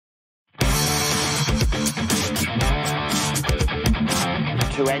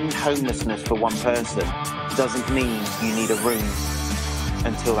to end homelessness for one person doesn't mean you need a room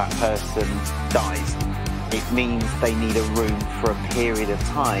until that person dies. It means they need a room for a period of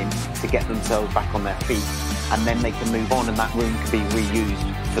time to get themselves back on their feet, and then they can move on and that room can be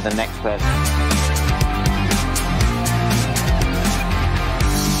reused for the next person.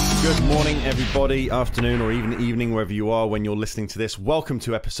 Good morning, everybody, afternoon, or even evening, wherever you are when you're listening to this. Welcome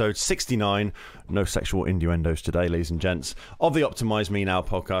to episode 69. No sexual innuendos today, ladies and gents, of the Optimize Me Now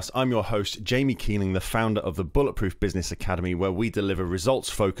podcast. I'm your host, Jamie Keeling, the founder of the Bulletproof Business Academy, where we deliver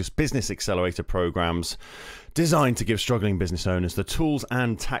results-focused business accelerator programs designed to give struggling business owners the tools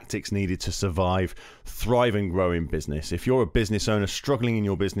and tactics needed to survive, thrive, and grow in business. If you're a business owner struggling in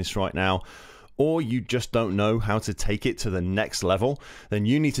your business right now, or you just don't know how to take it to the next level, then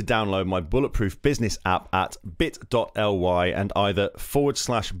you need to download my Bulletproof Business app at bit.ly and either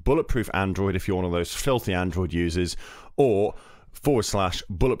 /Bulletproof Android if you're one of those filthy Android users, or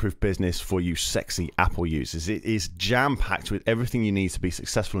 /Bulletproof Business for you sexy Apple users. It is jam-packed with everything you need to be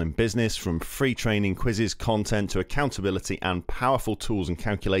successful in business, from free training, quizzes, content, to accountability and powerful tools and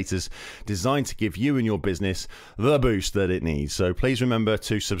calculators designed to give you and your business the boost that it needs. So please remember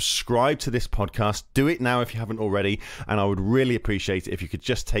to subscribe to this podcast. Do it now if you haven't already, and I would really appreciate it if you could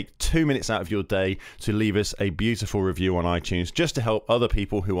just take 2 minutes out of your day to leave us a beautiful review on iTunes, just to help other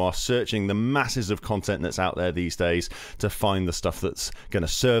people who are searching the masses of content that's out there these days to find the stuff that's going to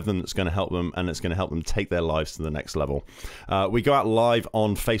serve them, that's going to help them, and it's going to help them take their lives to the next level. We go out live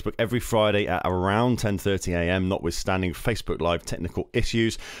on Facebook every Friday at around 10:30 a.m, notwithstanding Facebook Live technical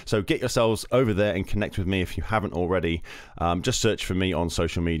issues. So get yourselves over there and connect with me if you haven't already. Just search for me on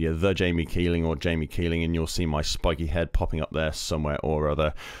social media, The Jamie Keeling or Jamie Keeling, and you'll see my spiky head popping up there somewhere or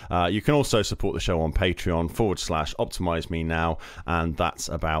other. You can also support the show on Patreon /Optimize Me Now, and that's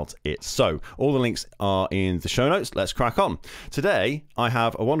about it. So all the links are in the show notes. Let's crack on. Today, I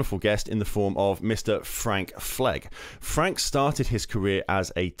have a wonderful guest in the form of Mr. Frank Flegg. Frank started his career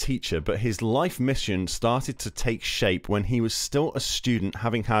as a teacher, but his life mission started to take shape when he was still a student,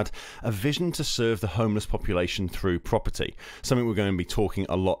 having had a vision to serve the homeless population through property, something we're going to be talking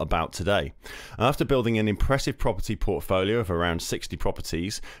a lot about today. After building an impressive property portfolio of around 60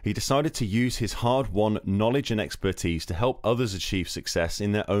 properties, he decided to use his hard-won knowledge and expertise to help others achieve success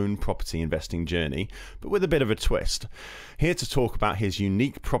in their own property investing journey, but with a bit of a twist. Here to talk about his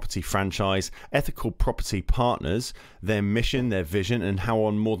unique property franchise, Ethical Property Partners, their mission, their vision, and how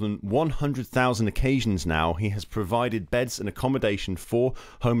on more than 100,000 occasions now he has provided beds and accommodation for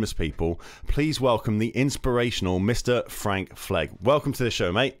homeless people. Please welcome the inspirational Mr. Frank Flegg. Welcome to the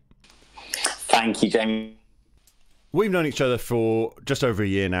show, mate. Thank you, Jamie. We've known each other for just over a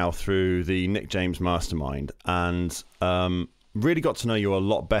year now through the Nick James Mastermind, and really got to know you a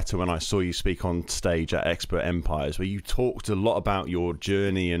lot better when I saw you speak on stage at Expert Empires, where you talked a lot about your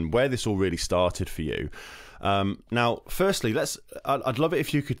journey and where this all really started for you. Now, firstly, I'd love it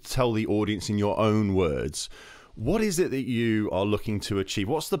if you could tell the audience in your own words, what is it that you are looking to achieve?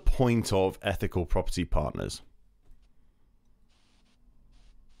 What's the point of Ethical Property Partners?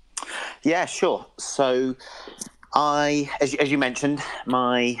 Yeah, sure. So as you mentioned,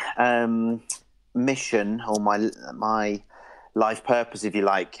 my mission, or my life purpose, if you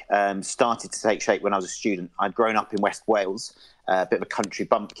like, started to take shape when I was a student. I'd grown up in West Wales, a bit of a country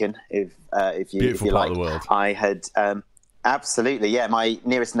bumpkin, if you Beautiful part like. of the world. I had absolutely, yeah. My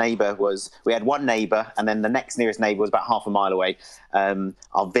nearest neighbour we had one neighbour, and then the next nearest neighbour was about half a mile away.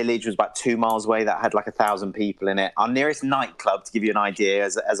 Our village was about 2 miles away. That had like 1,000 people in it. Our nearest nightclub, to give you an idea,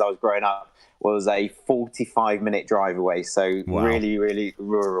 as I was growing up, was a 45-minute drive away, so wow. Really, really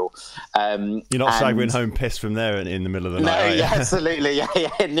rural. You're not staggering home pissed from there in the middle of the night, No, yeah, absolutely. Yeah.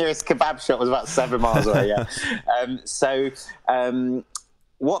 Nearest kebab shop was about 7 miles away, yeah.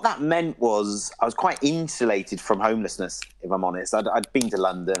 What that meant was I was quite insulated from homelessness, if I'm honest. I'd been to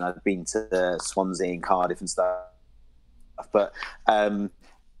London, I'd been to Swansea and Cardiff and stuff, but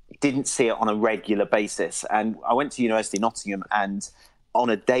didn't see it on a regular basis. And I went to University of Nottingham, and on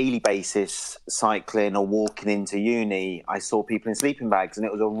a daily basis, cycling or walking into uni, I saw people in sleeping bags, and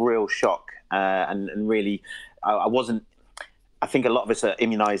it was a real shock. And really, I wasn't. I think a lot of us are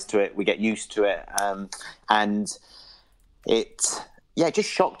immunised to it. We get used to it, and it just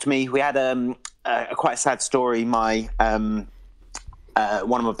shocked me. We had quite a sad story. One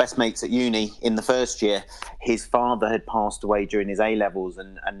of my best mates at uni in the first year, his father had passed away during his A-levels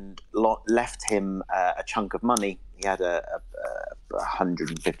and left him a chunk of money. He had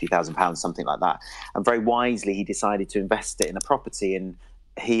 £150,000, something like that. And very wisely, he decided to invest it in a property. And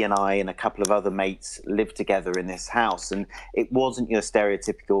he and I and a couple of other mates lived together in this house, and it wasn't your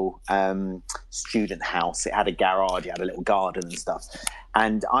stereotypical student house. It had a garage, it had a little garden and stuff.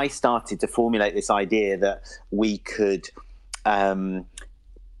 And I started to formulate this idea that we could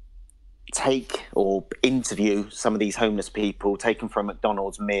take or interview some of these homeless people, take them for a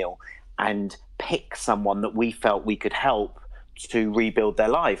McDonald's meal, and pick someone that we felt we could help to rebuild their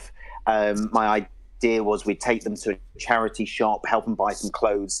life. My idea was we'd take them to a charity shop, help them buy some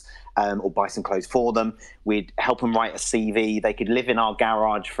clothes, or buy some clothes for them. We'd help them write a CV. They could live in our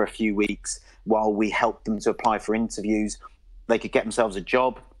garage for a few weeks while we helped them to apply for interviews. They could get themselves a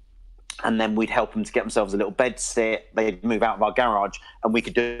job, and then we'd help them to get themselves a little bed sit. They'd move out of our garage, and we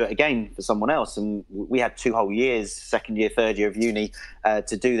could do it again for someone else. And we had 2 whole years, second year, third year of uni,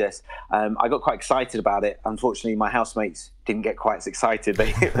 to do this. I got quite excited about it. Unfortunately, my housemates didn't get quite as excited.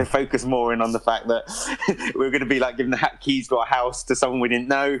 They focused more in on the fact that we were going to be like giving the keys to our house to someone we didn't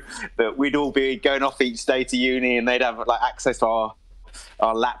know, that we'd all be going off each day to uni, and they'd have like access to our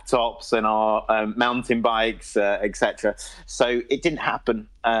laptops and our mountain bikes, etc. So it didn't happen,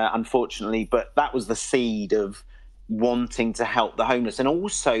 unfortunately, but that was the seed of wanting to help the homeless, and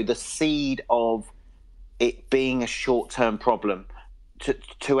also the seed of it being a short-term problem.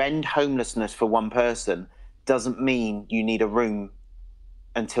 To end homelessness for one person doesn't mean you need a room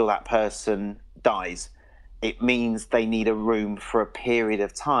until that person dies. It means they need a room for a period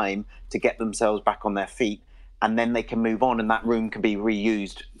of time to get themselves back on their feet, and then they can move on, and that room can be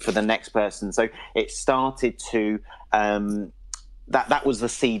reused for the next person. So it started to that was the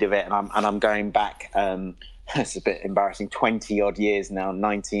seed of it, and I'm going back. It's a bit embarrassing. 20 odd years now,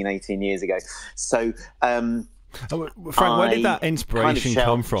 19, 18 years ago. So. Frank, where did that inspiration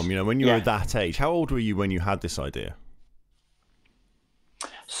come from? You know, when you were that age, how old were you when you had this idea?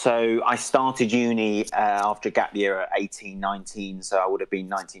 So I started uni after a gap year at 18, 19, so I would have been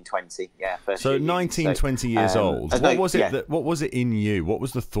 19, 20. Yeah, first so year 19, uni. 20 years old. What was it what was it in you? What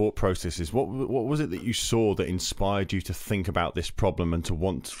was the thought processes? What was it that you saw that inspired you to think about this problem and to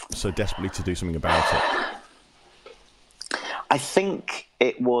want so desperately to do something about it? I think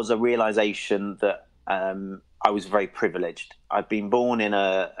it was a realization that I was very privileged. I'd been born in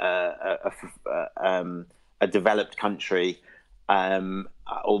a developed country.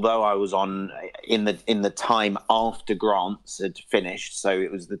 Although I was in the time after grants had finished, so it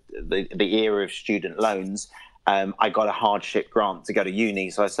was the era of student loans. I got a hardship grant to go to uni,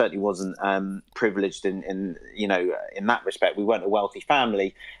 so I certainly wasn't privileged in that respect. We weren't a wealthy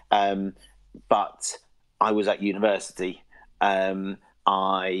family, but I was at university.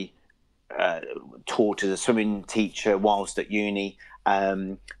 I taught as a swimming teacher whilst at uni,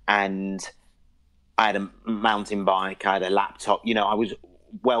 and I had a mountain bike, I had a laptop. You know, I was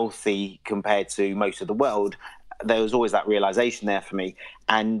wealthy compared to most of the world. There was always that realization there for me.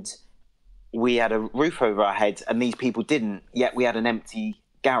 And we had a roof over our heads, and these people didn't. Yet we had an empty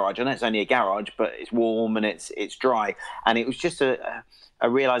garage. I know it's only a garage, but it's warm and it's dry. And it was just a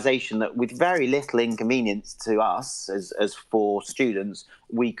realization that with very little inconvenience to us as for students,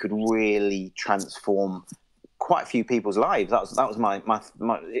 we could really transform quite a few people's lives. That was my it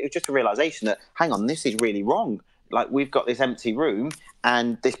was just a realization that, hang on, this is really wrong. Like, we've got this empty room,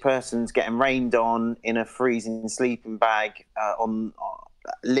 and this person's getting rained on in a freezing sleeping bag on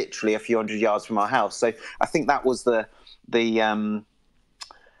literally a few hundred yards from our house. So I think that was the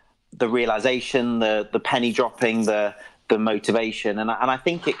realization, the penny dropping, the motivation, and I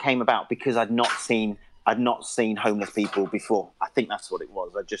think it came about because I'd not seen homeless people before. I think that's what it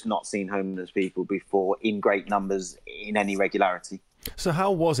was. I'd just not seen homeless people before in great numbers, in any regularity. So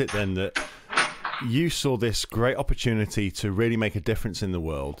how was it then that you saw this great opportunity to really make a difference in the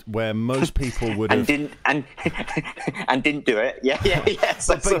world, where most people would have didn't do it? Yeah.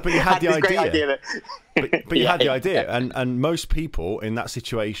 But you had the idea. Great idea but you had the idea, and most people in that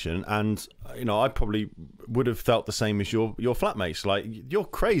situation, and you know, I probably would have felt the same as your flatmates. Like, you're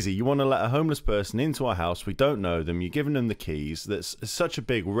crazy. You want to let a homeless person into our house? We don't know them. You're giving them the keys. That's such a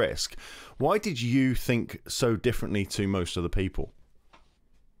big risk. Why did you think so differently to most other people?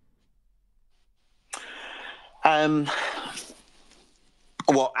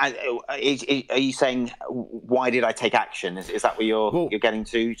 Well, are you saying why did I take action? Is that what you're getting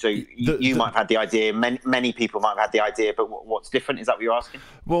to? So you might have had the idea. Many people might have had the idea, but what's different? Is that what you're asking?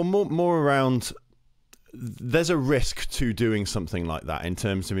 Well, more around. There's a risk to doing something like that in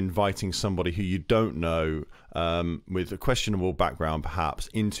terms of inviting somebody who you don't know, with a questionable background, perhaps,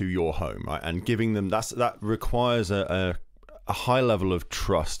 into your home, right? And giving them that requires a high level of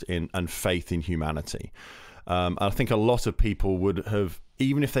trust in and faith in humanity. I think a lot of people would have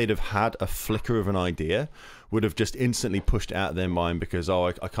even if they'd have had a flicker of an idea, would have just instantly pushed it out of their mind because,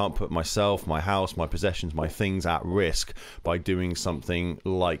 I can't put myself, my house, my possessions, my things at risk by doing something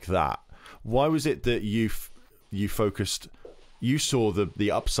like that. Why was it that you focused, you saw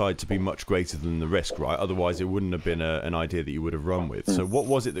the upside to be much greater than the risk, right? Otherwise it wouldn't have been an idea that you would have run with. So what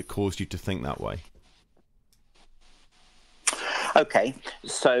was it that caused you to think that way? Okay,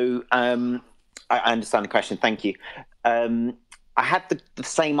 so I understand the question. Thank you. I had the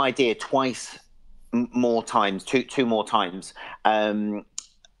same idea twice more times, two more times. A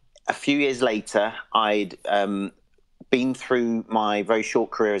few years later, I'd been through my very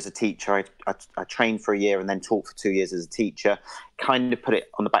short career as a teacher. I trained for a year and then taught for 2 years as a teacher. Kind of put it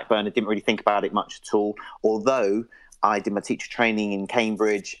on the back burner, didn't really think about it much at all. Although I did my teacher training in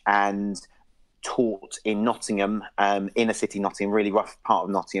Cambridge and taught in Nottingham, inner city Nottingham, really rough part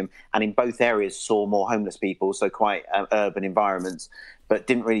of Nottingham, and in both areas saw more homeless people, so quite urban environments, but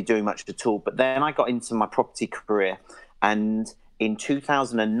didn't really do much at all. But then I got into my property career, and in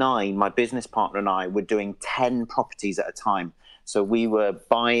 2009, my business partner and I were doing 10 properties at a time. So we were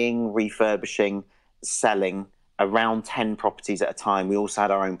buying, refurbishing, selling around 10 properties at a time. We also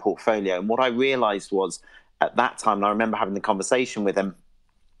had our own portfolio. And what I realized was at that time, and I remember having the conversation with him,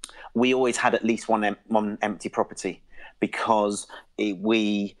 we always had at least one empty property because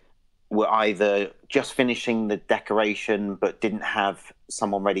we were either just finishing the decoration but didn't have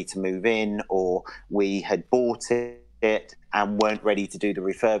someone ready to move in, or we had bought it and weren't ready to do the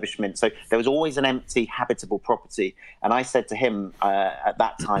refurbishment. So there was always an empty, habitable property. And I said to him at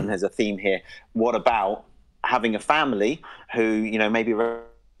that time, there's a theme here, what about having a family who, you know, maybe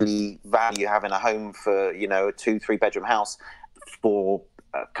really value having a home for, you know, a 2-3 bedroom house for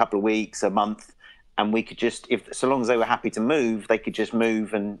a couple of weeks, a month, and we could just, so long as they were happy to move, they could just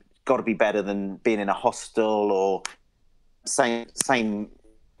move, and got to be better than being in a hostel, or same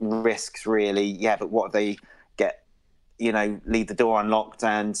risks really. Yeah, but what if they get, you know, leave the door unlocked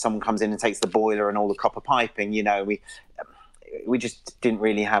and someone comes in and takes the boiler and all the copper piping? You know, we just didn't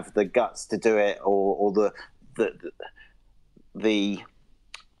really have the guts to do it, or the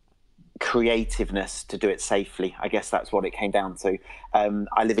creativeness to do it safely. I guess that's what it came down to.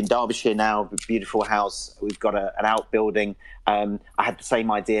 I live in Derbyshire now, a beautiful house. We've got an outbuilding. I had the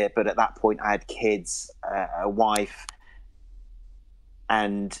same idea, but at that point I had kids, a wife,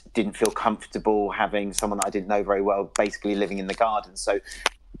 and didn't feel comfortable having someone that I didn't know very well basically living in the garden. So it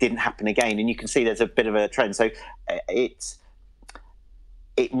didn't happen again. And you can see there's a bit of a trend. So it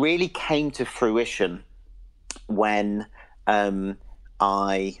really came to fruition when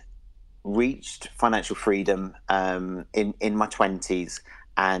I reached financial freedom in my 20s,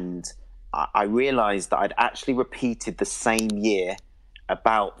 and I realized that I'd actually repeated the same year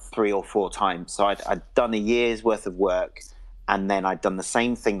about 3 or 4 times. So I'd done a year's worth of work, and then I'd done the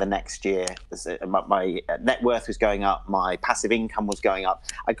same thing the next year. My net worth was going up, my passive income was going up.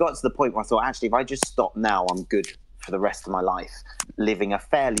 I got to the point where I thought, actually, if I just stop now, I'm good for the rest of my life, living a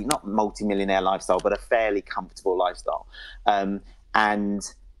fairly, not multi-millionaire lifestyle, but a fairly comfortable lifestyle.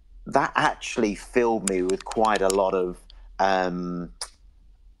 And that actually filled me with quite a lot of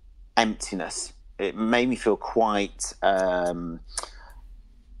emptiness. It made me feel quite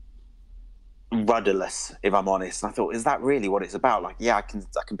rudderless, if I'm honest. And I thought, is that really what it's about? Like, yeah, I can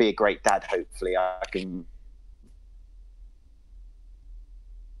be a great dad, hopefully. I can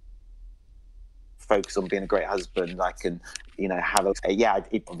focus on being a great husband. I can, you know, have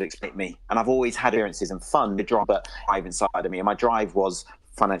it would expect me. And I've always had experiences and fun, but drive inside of me. And my drive was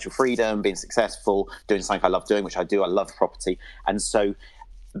financial freedom, being successful, doing something I love doing, which I do. I love property. And so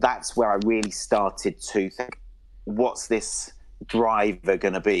that's where I really started to think, what's this driver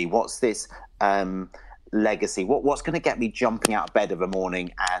going to be? What's this legacy? What's going to get me jumping out of bed of a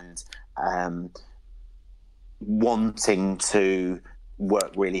morning and wanting to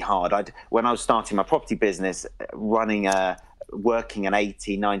work really hard? When I was starting my property business, working an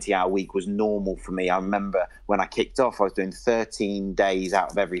 80, 90-hour week was normal for me. I remember when I kicked off, I was doing 13 days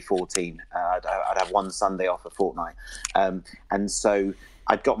out of every 14. I'd have one Sunday off a fortnight. And so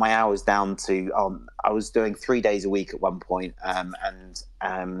I'd got my hours down to, I was doing 3 days a week at one point, and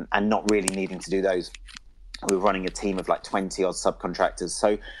not really needing to do those. We were running a team of like 20 odd subcontractors.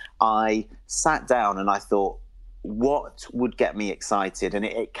 So I sat down and I thought, what would get me excited? And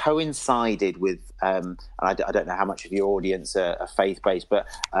it coincided with, and I don't know how much of your audience are faith-based, but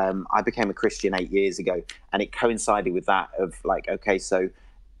I became a Christian 8 years ago, and it coincided with that of like, okay, so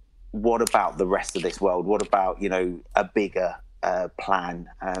what about the rest of this world? What about, you know, a bigger plan,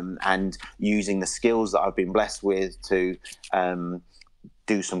 and using the skills that I've been blessed with to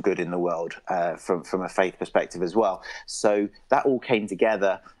do some good in the world from a faith perspective as well. So that all came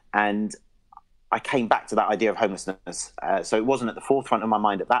together, and I came back to that idea of homelessness. So it wasn't at the forefront of my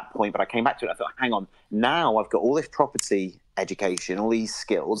mind at that point, but I came back to it. I thought, hang on, now I've got all this property education, all these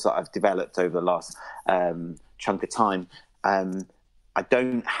skills that I've developed over the last chunk of time. I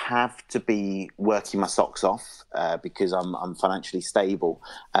don't have to be working my socks off because I'm financially stable.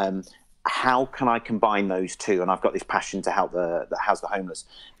 How can I combine those two? And I've got this passion to help house the homeless.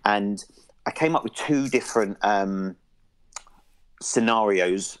 And I came up with two different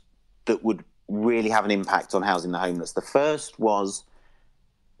scenarios that would really have an impact on housing the homeless. The first was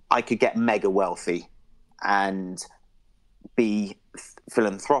I could get mega wealthy and be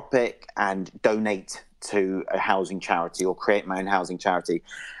philanthropic and donate to a housing charity or create my own housing charity.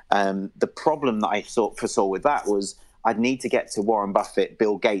 The problem that I foresaw with that was I'd need to get to Warren Buffett,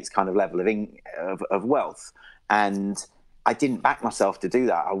 Bill Gates kind of level of wealth. And I didn't back myself to do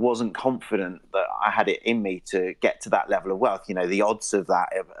that. I wasn't confident that I had it in me to get to that level of wealth. You know, the odds of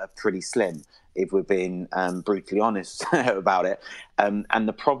that are pretty slim, if we're being brutally honest about it. And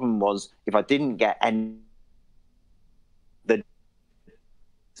the problem was, if I didn't get any, the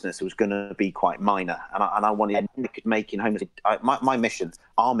business was going to be quite minor. And I wanted to make in homelessness. My mission,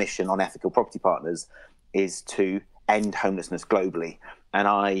 our mission on Ethical Property Partners, is to end homelessness globally. And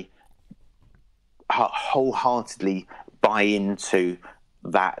I wholeheartedly buy into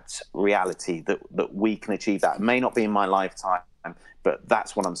that reality that we can achieve that. It may not be in my lifetime, but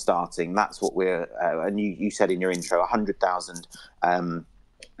that's what I'm starting. That's what we're, and you said in your intro, 100,000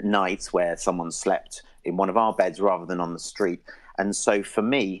 nights where someone slept in one of our beds rather than on the street. And so for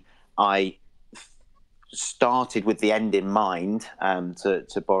me, I started with the end in mind,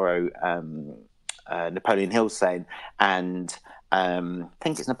 to borrow Napoleon Hill's saying, and I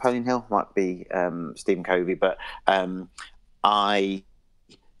think it's Napoleon Hill, might be Stephen Covey, but I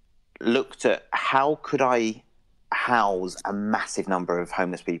looked at how could I house a massive number of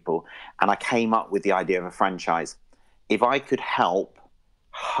homeless people, and I came up with the idea of a franchise. If I could help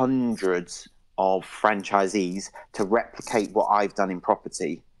hundreds of franchisees to replicate what I've done in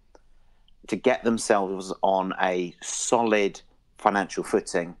property, to get themselves on a solid financial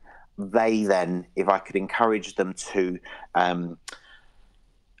footing, they then, if I could encourage them to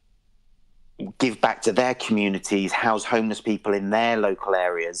give back to their communities, house homeless people in their local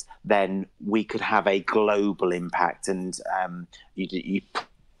areas, then we could have a global impact. And you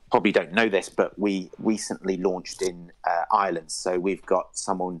probably don't know this, but we recently launched in Ireland. So we've got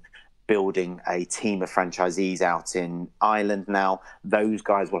someone building a team of franchisees out in Ireland now. Those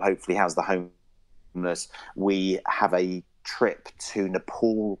guys will hopefully house the homeless. We have a trip to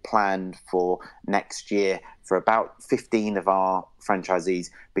Nepal planned for next year for about 15 of our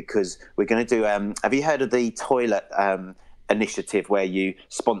franchisees, because we're going to do have you heard of the toilet initiative, where you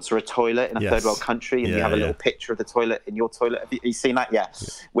sponsor a toilet in a third world country and you have a little picture of the toilet in your toilet? Have you seen that?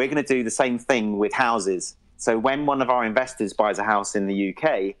 We're going to do the same thing with houses. So when one of our investors buys a house in the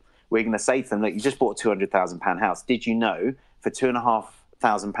UK, we're going to say to them, look, you just bought a £200,000 house. Did you know for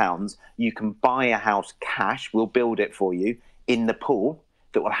 £2,500 you can buy a house cash? We'll build it for you in Nepal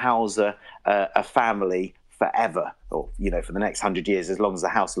that will house a family forever, or for the next 100 years, as long as the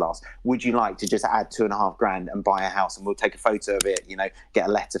house lasts. Would you like to just add $2,500 and buy a house, and we'll take a photo of it, get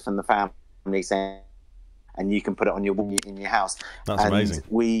a letter from the family saying, and you can put it on your wall in your house. That's amazing.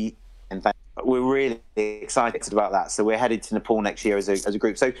 We're really excited about that. So we're headed to Nepal next year as a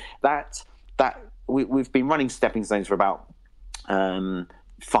group. So that we've been running Stepping Stones for about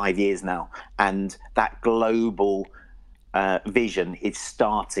 5 years now, and that global vision is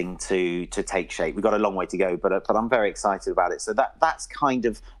starting to take shape. We've got a long way to go, but I'm very excited about it. So that's kind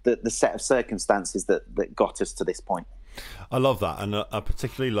of the set of circumstances that got us to this point. I love that, and I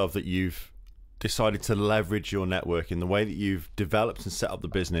particularly love that you've decided to leverage your network in the way that you've developed and set up the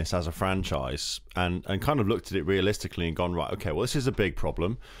business as a franchise, and kind of looked at it realistically and gone, right, okay, well, this is a big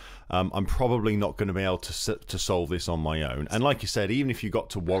problem. I'm probably not going to be able to solve this on my own. And like you said, even if you got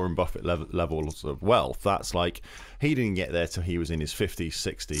to Warren Buffett levels of wealth, that's like, he didn't get there till he was in his 50s,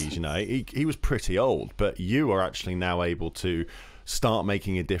 60s, he was pretty old, but you are actually now able to start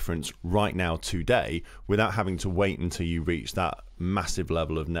making a difference right now, today, without having to wait until you reach that massive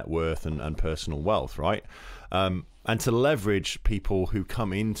level of net worth and personal wealth, right? And to leverage people who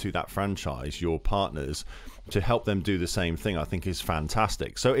come into that franchise, your partners, to help them do the same thing, I think is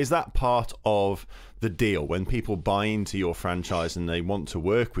fantastic. So is that part of the deal when people buy into your franchise and they want to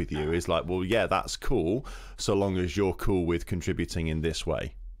work with you? Is like, well, yeah, that's cool, so long as you're cool with contributing in this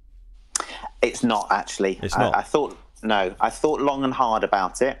way? It's not, actually. It's not. I thought long and hard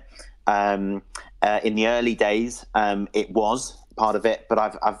about it. In the early days, it was. part of it, but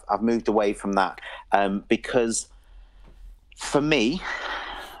I've moved away from that because for me,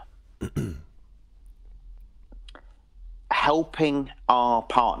 helping our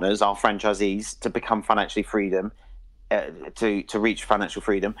partners, our franchisees, to become financially freedom, to reach financial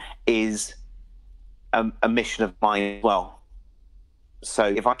freedom, is a mission of mine as well. So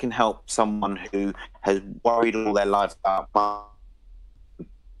if I can help someone who has worried all their life about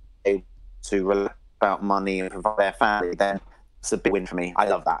money, to relax about money and provide their family, then it's a big win for me. I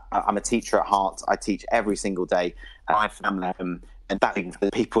love that. I'm a teacher at heart. I teach every single day. And I have family, and that's for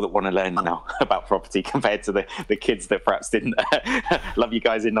the people that want to learn now about property compared to the kids that perhaps didn't. Love you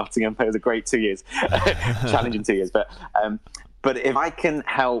guys in Nottingham. It was a great 2 years, challenging 2 years. But if I can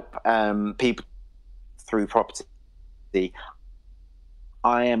help people through property,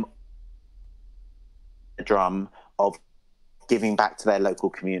 I am a drum of giving back to their local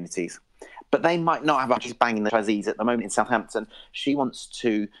communities. But they might not have. She's banging the franchisees at the moment in Southampton. She wants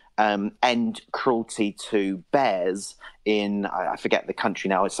to end cruelty to bears in, I forget the country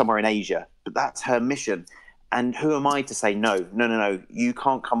now, it's somewhere in Asia. But that's her mission. And who am I to say, no, you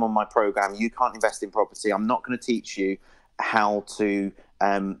can't come on my program. You can't invest in property. I'm not going to teach you how to,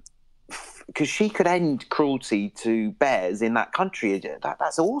 because she could end cruelty to bears in that country.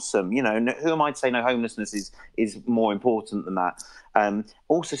 That's awesome. You know, who am I to say no, homelessness is more important than that.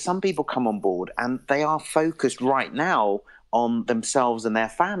 Also, some people come on board and they are focused right now on themselves and their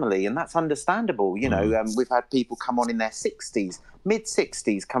family, and that's understandable. You know, we've had people come on in their 60s,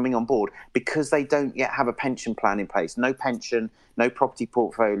 mid-60s, coming on board because they don't yet have a pension plan in place. No pension, no property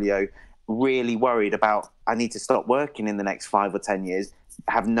portfolio, really worried about, I need to stop working in the next 5 or 10 years,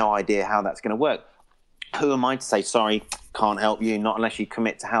 have no idea how that's going to work. Who am I to say, sorry, can't help you, not unless you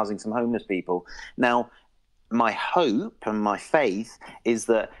commit to housing some homeless people. Now, my hope and my faith is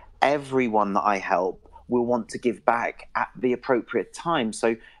that everyone that I help will want to give back at the appropriate time.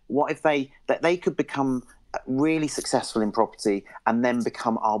 So what if they could become really successful in property and then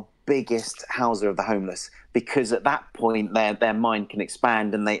become our biggest houser of the homeless, because at that point their mind can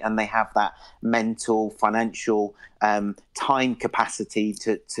expand and they have that mental, financial, time capacity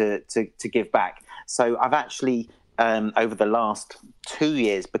to give back. So I've actually over the last 2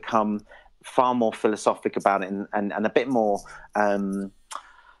 years become far more philosophic about it and a bit more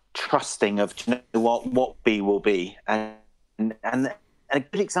trusting of, you know, what be will be. And a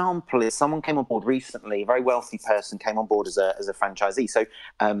good example is someone came on board recently, a very wealthy person came on board as a franchisee. So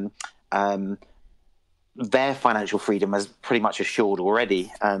their financial freedom is pretty much assured already.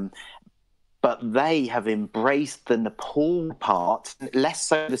 But they have embraced the Nepal part, less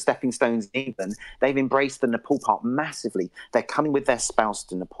so the stepping stones even. They've embraced the Nepal part massively. They're coming with their spouse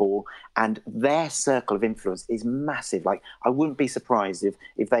to Nepal, and their circle of influence is massive. Like, I wouldn't be surprised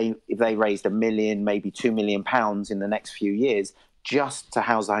if they raised £1 million, maybe £2 million in the next few years just to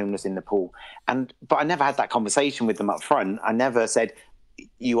house the homeless in Nepal. But I never had that conversation with them up front. I never said,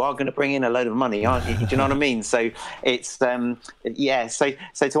 you are going to bring in a load of money, aren't you? Do you know what I mean? So it's yeah. So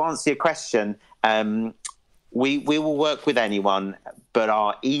to answer your question, we will work with anyone, but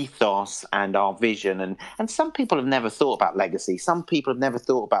our ethos and our vision, and some people have never thought about legacy. Some people have never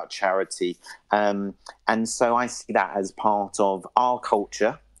thought about charity, and so I see that as part of our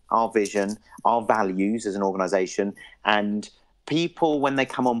culture, our vision, our values as an organisation. And people, when they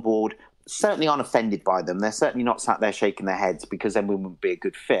come on board, certainly aren't offended by them. They're certainly not sat there shaking their heads, because then we wouldn't be a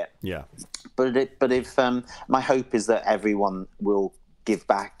good fit. Yeah. But if my hope is that everyone will give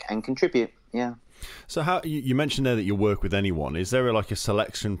back and contribute. Yeah. So how you mentioned there that you work with anyone. Is there a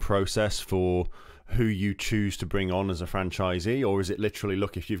selection process for who you choose to bring on as a franchisee, or is it literally,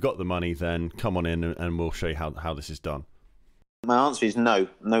 look, if you've got the money, then come on in and we'll show you how this is done? My answer is no,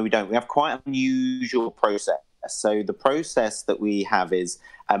 we don't. We have quite an unusual process. So the process that we have is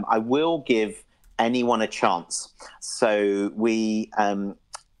I will give anyone a chance. So we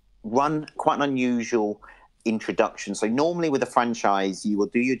run quite an unusual introduction. So normally with a franchise, you will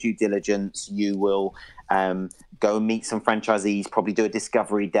do your due diligence, you will go and meet some franchisees, probably do a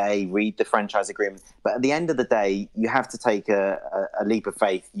discovery day, read the franchise agreement. But at the end of the day, you have to take a leap of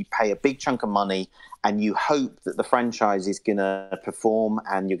faith. You pay a big chunk of money and you hope that the franchise is going to perform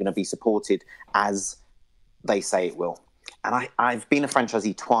and you're going to be supported as they say it will. And I've been a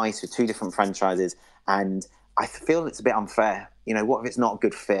franchisee twice with 2 different franchises, and I feel it's a bit unfair. You know, what if it's not a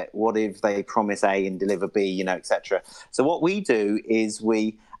good fit? What if they promise A and deliver B, you know, etc. So what we do is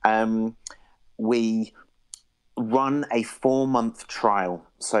we run a 4-month trial.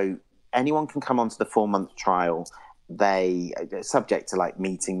 So anyone can come onto the 4-month trial. They're subject to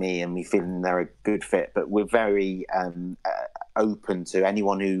meeting me and me feeling they're a good fit, but we're very open to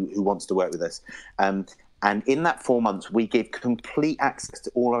anyone who wants to work with us. And in that 4 months, we give complete access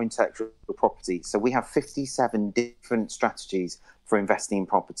to all our intellectual property. So we have 57 different strategies for investing in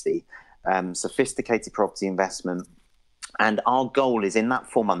property, sophisticated property investment. And our goal is in that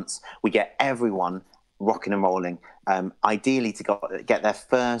 4 months, we get everyone rocking and rolling, ideally to get their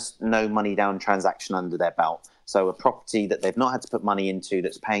first no money down transaction under their belt. So a property that they've not had to put money into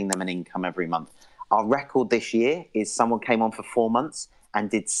that's paying them an income every month. Our record this year is someone came on for 4 months and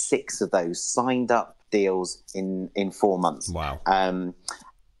did 6 of those, signed up deals in 4 months. Wow.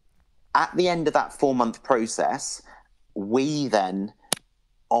 At the end of that 4 month process, we then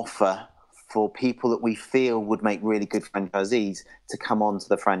offer for people that we feel would make really good franchisees to come on to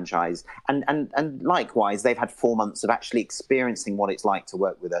the franchise. And likewise, they've had 4 months of actually experiencing what it's like to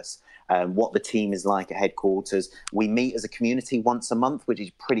work with us, what the team is like at headquarters. We meet as a community once a month, which is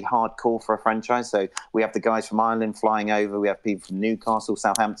pretty hardcore for a franchise. So we have the guys from Ireland flying over. We have people from Newcastle,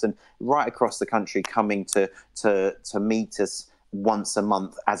 Southampton, right across the country coming to meet us once a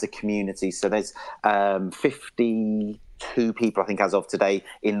month as a community. So there's 52 people, I think, as of today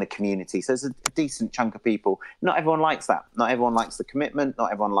in the community. So it's a decent chunk of people. Not everyone likes that. Not everyone likes the commitment.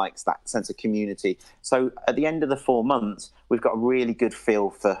 Not everyone likes that sense of community. So at the end of the 4 months, we've got a really good feel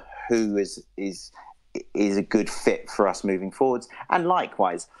for who is a good fit for us moving forwards, and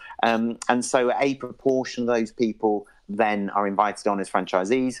likewise. And so a proportion of those people then are invited on as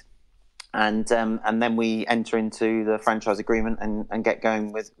franchisees. And then we enter into the franchise agreement and get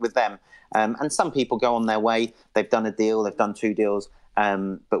going with them. And some people go on their way. They've done a deal, they've done 2 deals,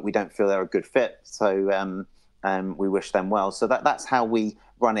 but we don't feel they're a good fit. So we wish them well. So that's how we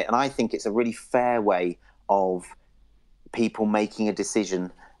run it. And I think it's a really fair way of people making a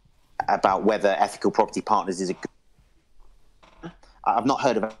decision about whether Ethical Property Partners is a good. I've not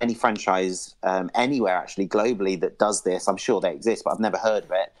heard of any franchise anywhere actually globally that does this. I'm sure they exist, but I've never heard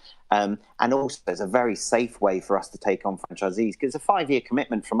of it. And also, it's a very safe way for us to take on franchisees because it's a 5-year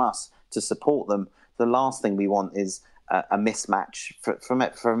commitment from us to support them. The last thing we want is a mismatch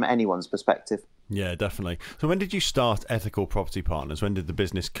from anyone's perspective. Yeah, definitely. So when did you start Ethical Property Partners? When did the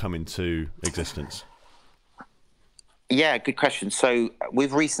business come into existence? Yeah, good question. So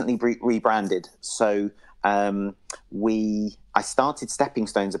we've recently rebranded. So I started Stepping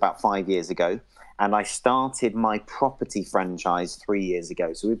Stones about 5 years ago, and I started my property franchise 3 years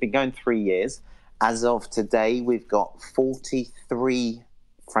ago. So we've been going 3 years. As of today, we've got 43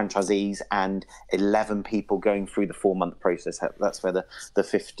 franchisees and 11 people going through the 4 month process. That's where the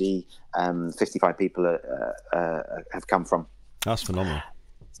 55 people have come from. That's phenomenal.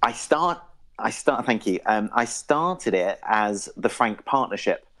 Thank you. I started it as the Frank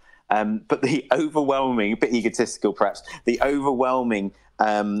Partnership, but the overwhelming, a bit egotistical perhaps, the overwhelming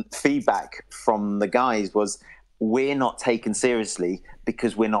feedback from the guys was, we're not taken seriously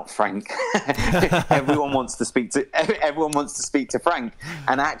because we're not Frank. Everyone wants to speak to Frank.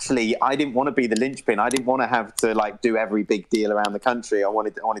 And actually, I didn't want to be the linchpin. I didn't want to have to do every big deal around the country. I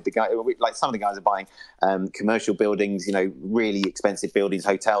wanted the guy, like some of the guys are buying commercial buildings, really expensive buildings,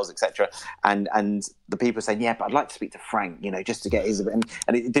 hotels, etc. And the people are saying, yeah, but I'd like to speak to Frank, just to get his, and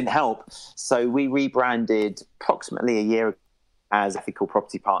it didn't help. So we rebranded approximately a year ago as Ethical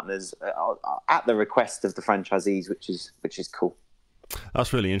Property Partners at the request of the franchisees, which is cool.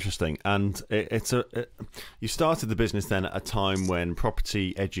 That's really interesting. And you started the business then at a time when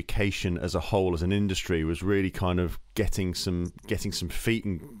property education as a whole, as an industry, was really kind of getting some feet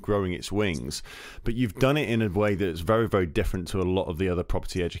and growing its wings. But you've done it in a way that's very, very different to a lot of the other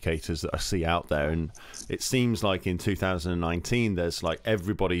property educators that I see out there. And it seems like in 2019, there's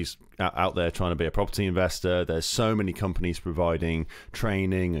everybody's out there trying to be a property investor. There's so many companies providing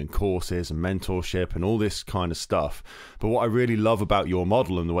training and courses and mentorship and all this kind of stuff. But what I really love about your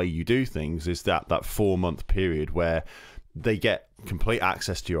model and the way you do things is that 4 month period where they get complete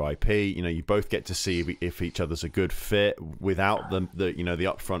access to your IP. You both get to see if each other's a good fit without the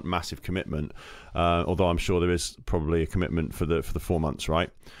upfront massive commitment. Although I'm sure there is probably a commitment for the 4 months,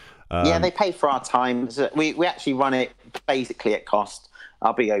 right? Yeah, they pay for our time. We actually run it basically at cost.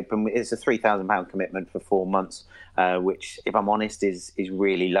 I'll be open. It's a £3,000 commitment for 4 months, which, if I'm honest, is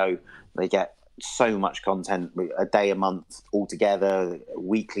really low. They get so much content, a day a month altogether,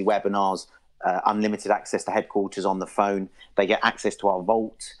 weekly webinars, unlimited access to headquarters on the phone. They get access to our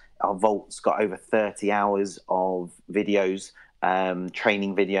vault. Our vault's got over 30 hours of videos,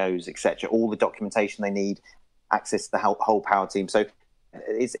 training videos, etc. All the documentation they need, access to the whole power team. So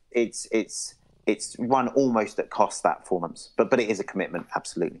it's run almost at cost that 4 months, but it is a commitment,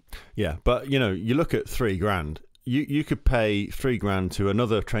 absolutely. Yeah, but you look at $3,000. You could pay $3,000 to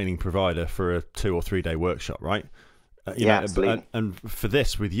another training provider for a 2 or 3 day workshop, right? Absolutely. And for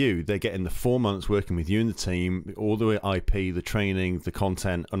this with you, they're getting the 4 months working with you and the team, all the IP, the training, the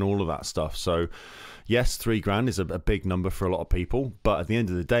content, and all of that stuff. So, yes, $3,000 is a big number for a lot of people, but at the end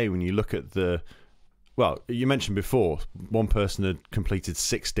of the day, when you look at well, you mentioned before, one person had completed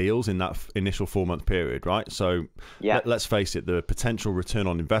 6 deals in that initial 4-month period, right? So let's face it, the potential return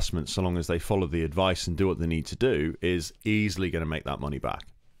on investment, so long as they follow the advice and do what they need to do, is easily going to make that money back.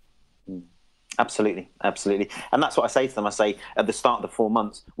 Absolutely. And that's what I say to them. I say at the start of the 4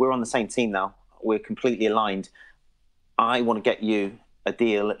 months, we're on the same team now. We're completely aligned. I want to get you a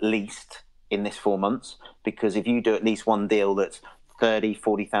deal at least in this 4 months, because if you do at least one deal that's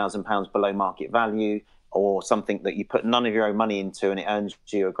 £30,000-40,000 below market value, or something that you put none of your own money into and it earns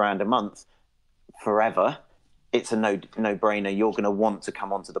you $1,000 a month forever, it's a no-brainer. You're going to want to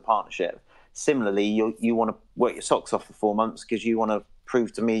come onto the partnership. Similarly, you want to work your socks off for 4 months because you want to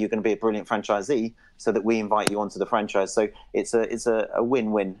prove to me you're going to be a brilliant franchisee, so that we invite you onto the franchise. So it's a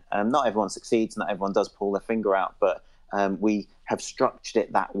win-win. Not everyone succeeds, not everyone does pull their finger out, but we have structured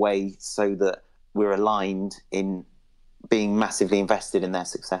it that way so that we're aligned in being massively invested in their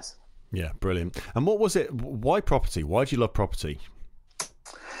success. Yeah, brilliant. And what was it? Why property? Why do you love property?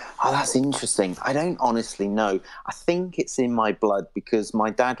 Oh, that's interesting. I don't honestly know. I think it's in my blood because my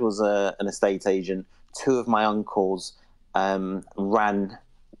dad was an estate agent. 2 of my uncles ran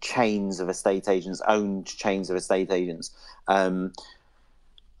chains of estate agents, owned chains of estate agents.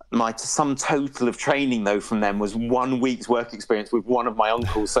 My sum total of training, though, from them was 1 week's work experience with one of my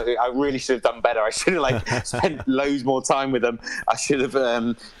uncles. So I really should have done better. I should have spent loads more time with them. I should have.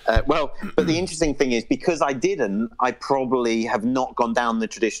 But the interesting thing is, because I didn't, I probably have not gone down the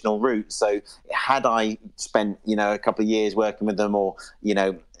traditional route. So had I spent, a couple of years working with them, or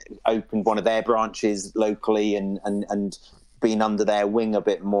opened one of their branches locally and been under their wing a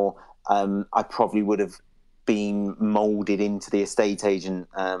bit more, I probably would have been molded into the estate agent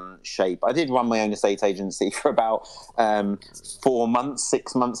shape. I did run my own estate agency for about 4 months,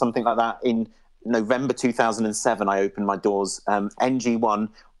 6 months, something like that. In November 2007, I opened my doors, NG1,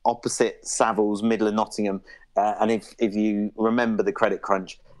 opposite Savills, middle of Nottingham. And if you remember the credit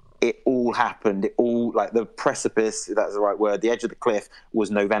crunch, it all happened. It all, like the precipice, that's the right word, the edge of the cliff was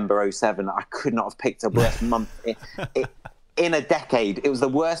November 07. I could not have picked a worse month. In a decade. It was the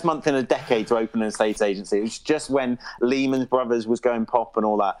worst month in a decade to open an estate agency. It was just when Lehman Brothers was going pop and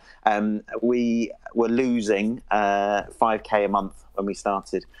all that. We were losing 5k a month when we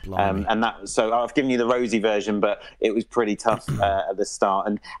started. So I've given you the rosy version, but it was pretty tough at the start.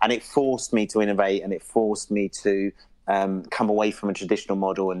 And it forced me to innovate, and it forced me to come away from a traditional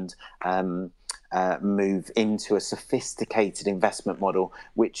model and move into a sophisticated investment model,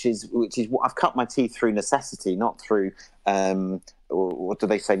 which is what I've cut my teeth through necessity, not through what do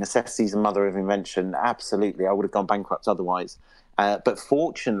they say? Necessity is the mother of invention. Absolutely, I would have gone bankrupt otherwise. But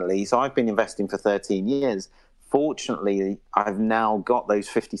fortunately, so I've been investing for 13 years. Fortunately, I've now got those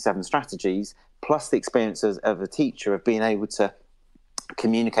 57 strategies, plus the experience of a teacher of being able to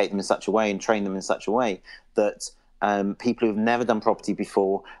communicate them in such a way and train them in such a way that people who've never done property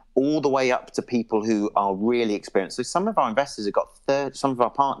before, all the way up to people who are really experienced. So some of our investors have got some of our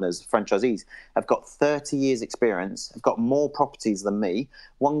partners, franchisees, have got 30 years experience, have got more properties than me.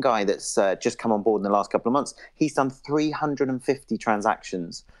 One guy that's just come on board in the last couple of months, he's done 350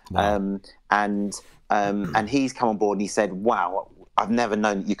 transactions. Wow. And he's come on board and he said, wow, I've never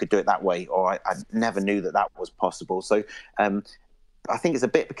known that you could do it that way, or I never knew that was possible. So I think it's a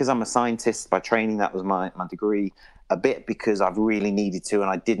bit because I'm a scientist by training, that was my degree, a bit because I've really needed to, and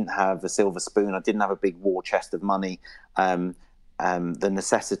I didn't have a silver spoon, I didn't have a big war chest of money. The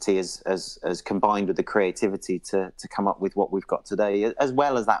necessity has combined with the creativity to come up with what we've got today, as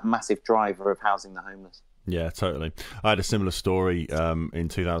well as that massive driver of housing the homeless. Yeah, totally. I had a similar story in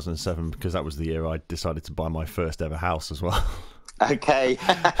 2007, because that was the year I decided to buy my first ever house as well. Okay.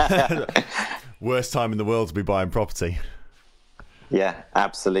 Worst time in the world to be buying property. Yeah,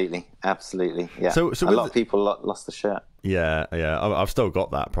 absolutely. Yeah. So a lot of people lost the shirt. Yeah. I've still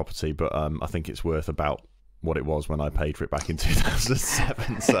got that property, but I think it's worth about what it was when I paid for it back in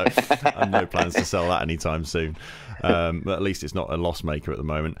 2007. So I have no plans to sell that anytime soon. But at least it's not a loss maker at the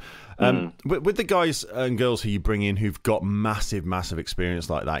moment. With the guys and girls who you bring in who've got massive experience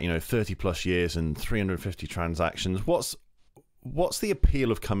like that, 30 plus years and 350 transactions, what's the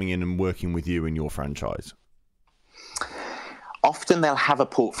appeal of coming in and working with you in your franchise? Often they'll have a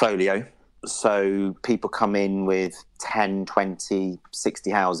portfolio. So people come in with 10, 20,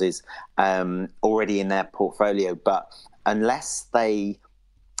 60 houses already in their portfolio. But unless they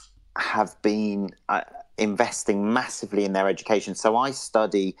have been investing massively in their education. So I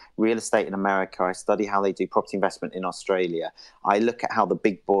study real estate in America. I study how they do property investment in Australia. I look at how the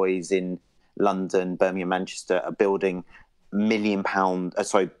big boys in London, Birmingham, Manchester are building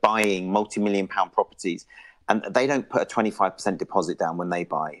buying multi-million pound properties. And they don't put a 25% deposit down when they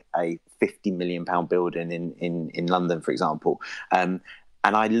buy a £50 million building in London, for example. And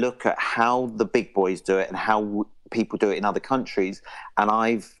I look at how the big boys do it and how people do it in other countries. And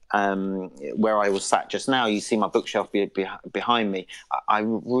I've, where I was sat just now, you see my bookshelf behind me. I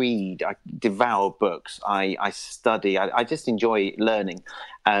read, I devour books, I study, I just enjoy learning.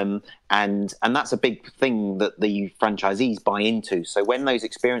 And that's a big thing that the franchisees buy into. So when those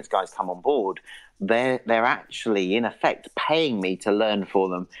experienced guys come on board, they're actually in effect paying me to learn for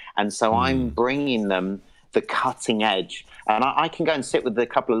them. And so I'm bringing them the cutting edge. And I can go and sit with a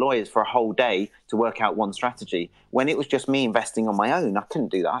couple of lawyers for a whole day to work out one strategy. When it was just me investing on my own, I couldn't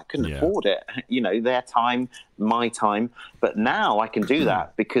do that. I couldn't afford it. You know, their time, my time. But now I can do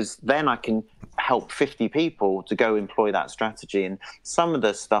that because then I can help 50 people to go employ that strategy. And some of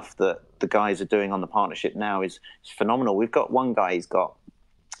the stuff that the guys are doing on the partnership now is phenomenal. We've got one guy, he's got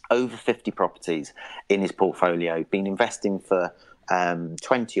over 50 properties in his portfolio, been investing for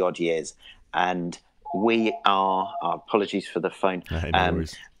 20 odd years. And we are, apologies for the phone.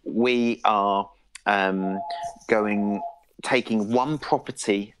 We are taking one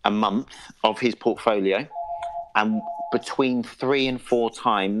property a month of his portfolio and between 3 and 4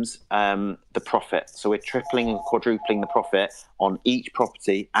 times the profit. So we're tripling and quadrupling the profit on each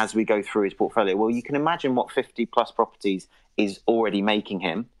property as we go through his portfolio. Well, you can imagine what 50 plus properties is already making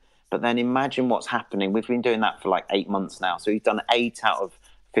him. But then imagine what's happening. We've been doing that for like 8 months now. So he's done 8 out of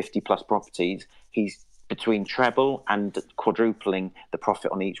 50 plus properties. He's between treble and quadrupling the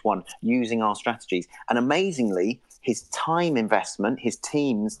profit on each one using our strategies. And amazingly, his time investment, his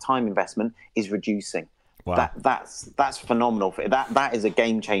team's time investment is reducing. Wow. That's phenomenal. That is a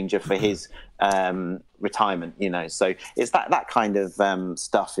game changer for his retirement, you know. So it's that kind of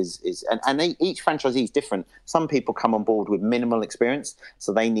stuff is and each franchisee is different. Some people come on board with minimal experience,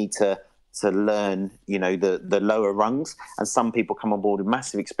 so they need to learn, you know, the lower rungs, and some people come on board with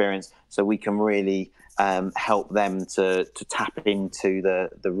massive experience, so we can really help them to tap into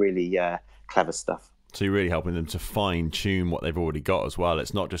the really clever stuff. So you're really helping them to fine-tune what they've already got as well.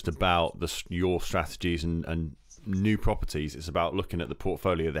 It's not just about your strategies and new properties. It's about looking at the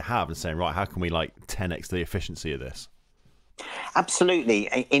portfolio they have and saying, right, how can we like 10x the efficiency of this? Absolutely,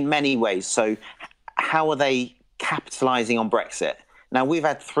 in many ways. So how are they capitalising on Brexit? Now, we've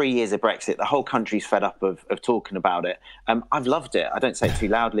had 3 years of Brexit. The whole country's fed up of talking about it. I've loved it. I don't say it too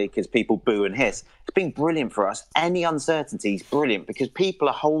loudly because people boo and hiss. It's been brilliant for us. Any uncertainty is brilliant because people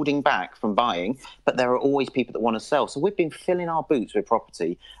are holding back from buying, but there are always people that want to sell. So we've been filling our boots with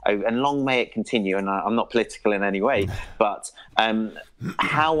property, and long may it continue. And I'm not political in any way, but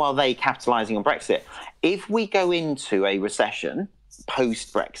how are they capitalising on Brexit? If we go into a recession,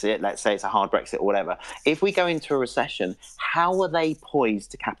 post-Brexit, let's say it's a hard Brexit or whatever, if we go into a recession, how are they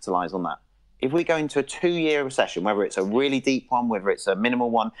poised to capitalise on that? If we go into a 2-year recession, whether it's a really deep one, whether it's a minimal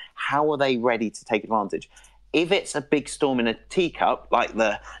one, how are they ready to take advantage? If it's a big storm in a teacup, like do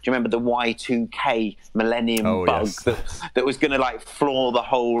you remember the Y2K millennium bug that was going to like floor the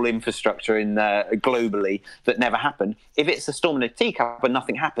whole infrastructure in globally that never happened? If it's a storm in a teacup and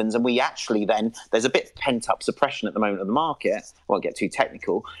nothing happens, and we actually then, there's a bit of pent-up suppression at the moment of the market, I won't get too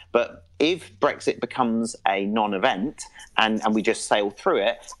technical, but if Brexit becomes a non-event and we just sail through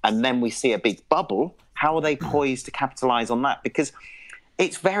it, and then we see a big bubble, how are they poised to capitalise on that? Because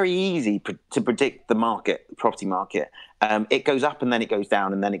it's very easy to predict the market, the property market. It goes up and then it goes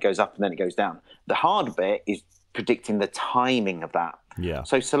down, and then it goes up and then it goes down. The hard bit is predicting the timing of that. Yeah.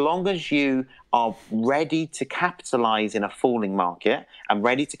 So long as you are ready to capitalize in a falling market, and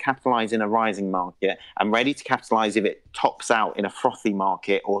ready to capitalize in a rising market, and ready to capitalize if it tops out in a frothy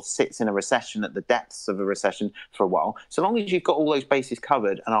market or sits in a recession at the depths of a recession for a while, so long as you've got all those bases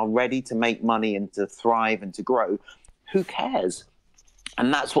covered and are ready to make money and to thrive and to grow, who cares?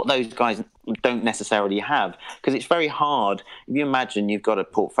 And that's what those guys don't necessarily have, because it's very hard. If you imagine you've got a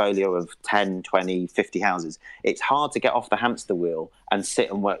portfolio of 10, 20, 50 houses, it's hard to get off the hamster wheel and sit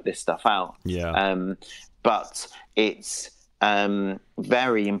and work this stuff out. Yeah. But it's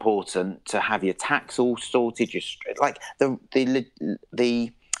very important to have your tax all sorted. Like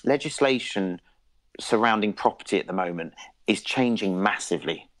the legislation surrounding property at the moment is changing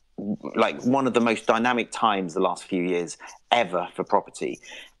massively. Like one of the most dynamic times the last few years ever for property,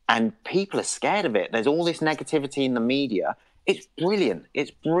 and people are scared of it. There's all this negativity in the media. it's brilliant.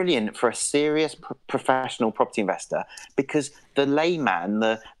 It's brilliant for a serious professional property investor, because the layman,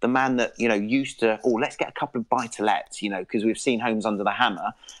 the man that, you know, used to, oh, let's get a couple of buy-to-lets, you know, because we've seen homes under the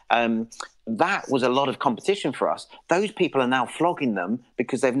hammer. That was a lot of competition for us. Those people are now flogging them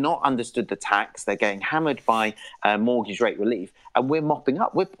because they've not understood the tax. They're getting hammered by mortgage rate relief, and we're mopping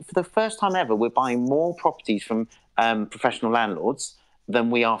up. For the first time ever, we're buying more properties from professional landlords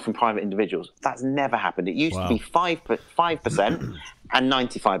than we are from private individuals. That's never happened. It used to be 5% and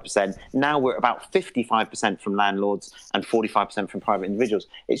 95%. Now we're about 55% from landlords and 45% from private individuals.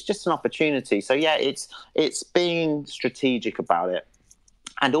 It's just an opportunity. So yeah, it's being strategic about it.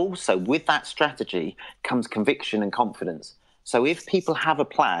 And also with that strategy comes conviction and confidence. So if people have a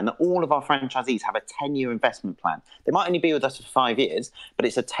plan, all of our franchisees have a 10-year investment plan. They might only be with us for 5 years, but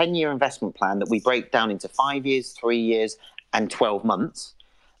it's a 10-year investment plan that we break down into 5 years, 3 years, and 12 months.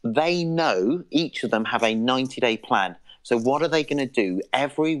 They know each of them have a 90-day plan. So what are they going to do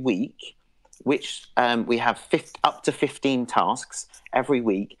every week, which we have up to 15 tasks every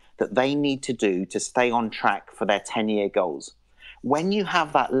week that they need to do to stay on track for their 10-year goals. When you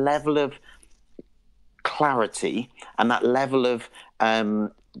have that level of clarity and that level of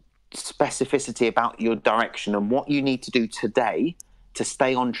specificity about your direction and what you need to do today to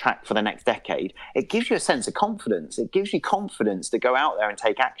stay on track for the next decade, it gives you a sense of confidence. It gives you confidence to go out there and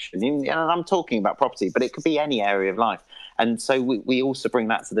take action. And I'm talking about property, but it could be any area of life. And so we also bring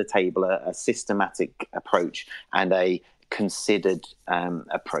that to the table, a systematic approach and a considered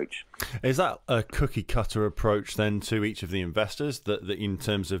approach. Is that a cookie cutter approach then to each of the investors, that in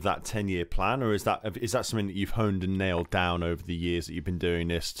terms of that 10-year plan, or is that something that you've honed and nailed down over the years that you've been doing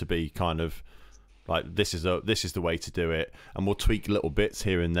this to be kind of like, this is the way to do it, and we'll tweak little bits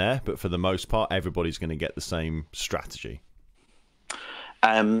here and there, but for the most part, everybody's going to get the same strategy?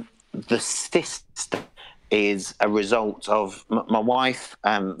 The system is a result of my wife,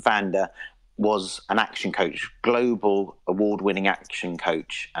 Vanda, was an action coach, global award-winning action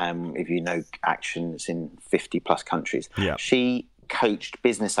coach. If you know action, it's in 50 plus countries. Yeah. She coached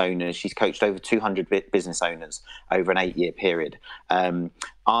business owners. She's coached over 200 business owners over an 8-year period.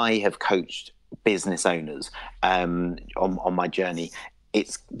 I have coached business owners on my journey.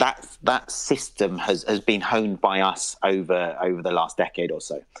 It's that system has been honed by us over the last decade or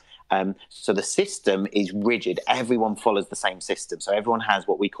so. So the system is rigid. Everyone follows the same system. So everyone has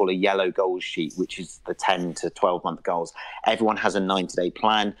what we call a yellow goals sheet, which is the 10 to 12 month goals. Everyone has a 90-day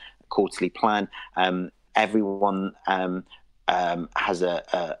plan, a quarterly plan. Everyone has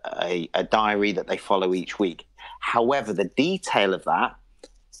a diary that they follow each week. However, the detail of that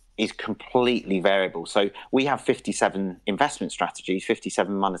is completely variable. So we have 57 investment strategies,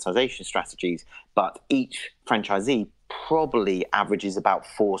 57 monetization strategies, but each franchisee probably averages about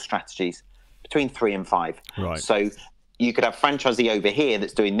 4 strategies, between 3 and 5. Right. So you could have franchisee over here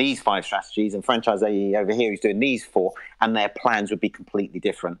that's doing these 5 strategies and franchisee over here who's doing these 4, and their plans would be completely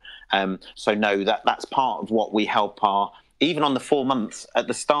different. So no, that's part of what we help even on the 4 months, at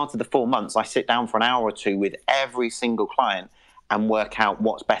the start of the 4 months, I sit down for an hour or two with every single client and work out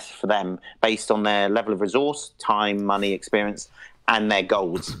what's best for them based on their level of resource, time, money, experience, and their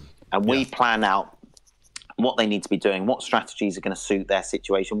goals. And we plan out what they need to be doing, what strategies are going to suit their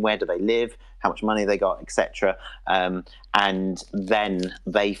situation, where do they live, how much money they got, etc. And then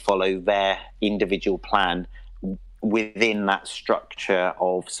they follow their individual plan within that structure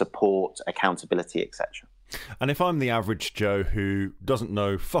of support, accountability, etc. And if I'm the average Joe who doesn't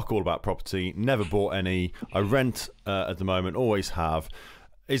know fuck all about property, never bought any, I rent at the moment, always have,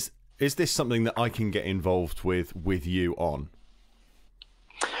 is this something that I can get involved with you on?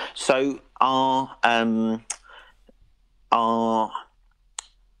 So our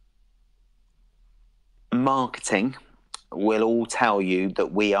marketing will all tell you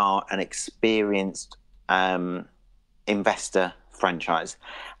that we are an experienced investor franchise.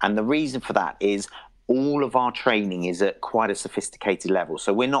 And the reason for that is all of our training is at quite a sophisticated level.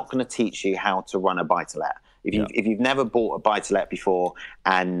 So we're not going to teach you how to run a buy-to-let. If you've never bought a buy-to-let before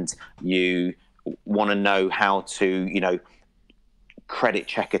and you want to know how to, credit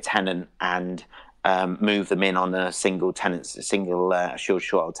check a tenant and move them in on a single assured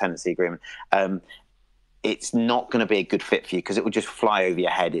short tenancy agreement, it's not going to be a good fit for you because it will just fly over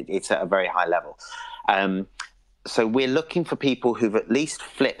your head. It's at a very high level. So we're looking for people who've at least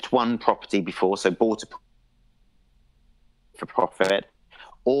flipped one property before, so bought for profit,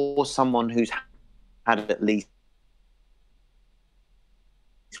 or someone who's had at least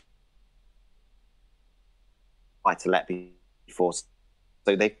buy-to-let before.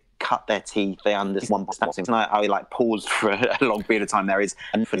 So they've cut their teeth. They understand one. And I like paused for a long period of time. There is,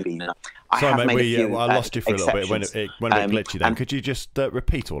 and sorry, mate, I lost you for a little bit when it went a bit glitchy. Then could you just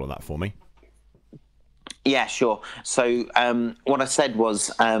repeat all of that for me? Yeah, sure. So what I said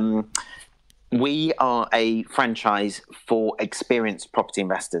was we are a franchise for experienced property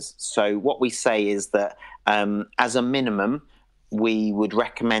investors. So what we say is that as a minimum, we would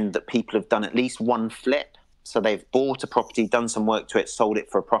recommend that people have done at least one flip. So they've bought a property, done some work to it, sold it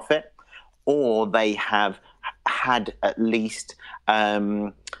for a profit, or they have had at least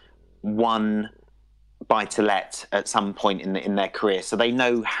one buy-to-let at some point in their career. So they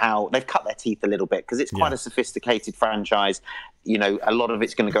know how they've cut their teeth a little bit, because it's quite a sophisticated franchise. You know, a lot of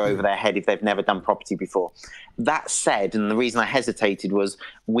it's going to go over their head if they've never done property before. That said, and the reason I hesitated was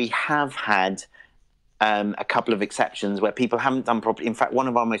we have had a couple of exceptions where people haven't done property. In fact, one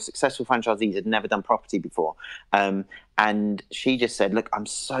of our most successful franchisees had never done property before. And she just said, look, I'm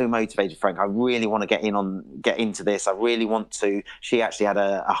so motivated, Frank. I really want to get into this. I really want to. She actually had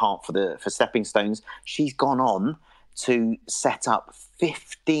a heart for stepping stones. She's gone on to set up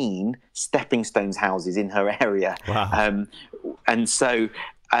 15 stepping stones houses in her area. Wow. And so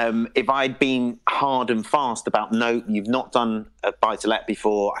if I'd been hard and fast about, no, you've not done a buy-to-let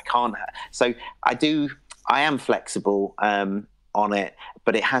before, I can't. So I am flexible on it,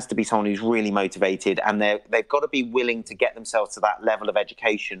 but it has to be someone who's really motivated, and they've got to be willing to get themselves to that level of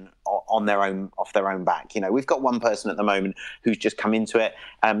education off their own back. You know, we've got one person at the moment who's just come into it.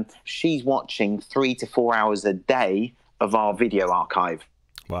 She's watching 3 to 4 hours a day of our video archive.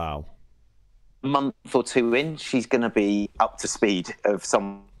 Wow. A month or two in, she's going to be up to speed of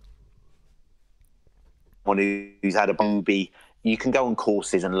someone who's had a booby. You can go on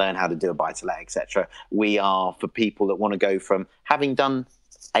courses and learn how to do a buy-to-let, etc. We are for people that want to go from having done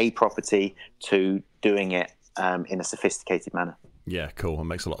a property to doing it in a sophisticated manner. Yeah, cool. That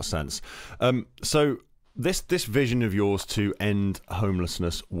makes a lot of sense. So this vision of yours to end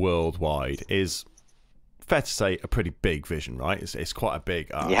homelessness worldwide is, fair to say, a pretty big vision, right? It's quite a big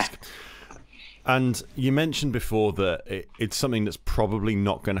ask. Yeah. And you mentioned before that it's something that's probably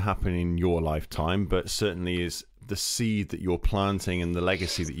not going to happen in your lifetime, but certainly is the seed that you're planting and the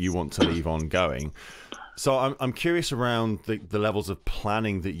legacy that you want to leave ongoing. So I'm curious around the levels of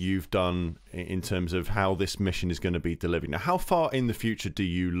planning that you've done in terms of how this mission is going to be delivered. Now, how far in the future do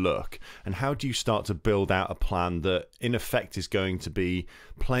you look, and how do you start to build out a plan that in effect is going to be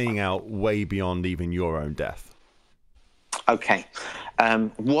playing out way beyond even your own death? Okay.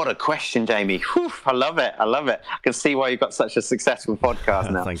 What a question, Jamie. Whew, I love it. I can see why you've got such a successful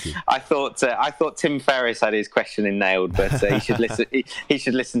podcast now. Thank you. I thought Tim Ferriss had his questioning nailed, but he should listen. He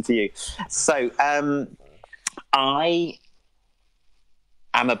should listen to you. So I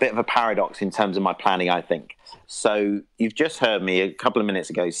am a bit of a paradox in terms of my planning, I think. So you've just heard me a couple of minutes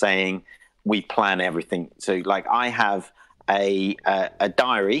ago saying we plan everything. So like I have a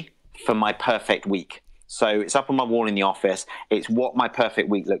diary for my perfect week. So it's up on my wall in the office. It's what my perfect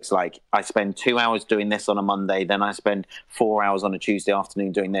week looks like. I spend 2 hours doing this on a Monday. Then I spend 4 hours on a Tuesday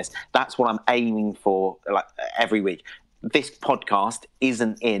afternoon doing this. That's what I'm aiming for, like every week. This podcast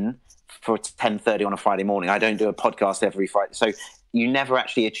isn't in for 10:30 on a Friday morning. I don't do a podcast every Friday. So you never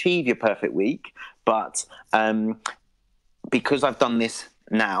actually achieve your perfect week. But because I've done this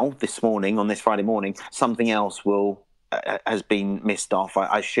now, this morning, on this Friday morning, something else has been missed off.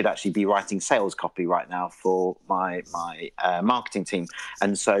 I should actually be writing sales copy right now for my marketing team,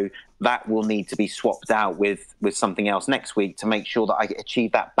 and so that will need to be swapped out with something else next week to make sure that I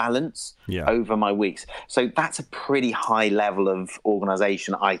achieve that balance over my weeks. So that's a pretty high level of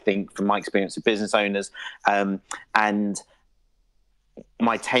organization, I think, from my experience of business owners, and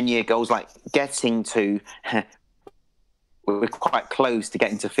my 10-year goals, like getting to. We're quite close to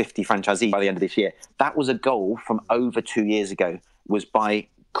getting to 50 franchisees by the end of this year. That was a goal from over 2 years ago, was by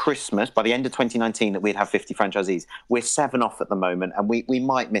Christmas, by the end of 2019, that we'd have 50 franchisees. We're 7 off at the moment, and we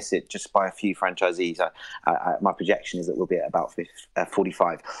might miss it just by a few franchisees. My projection is that we'll be at about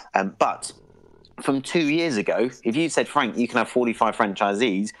 45. But from 2 years ago, if you said, Frank, you can have 45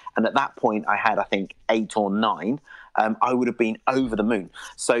 franchisees, and at that point I had, I think, 8 or 9, I would have been over the moon.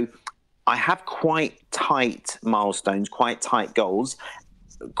 So I have quite tight milestones, quite tight goals,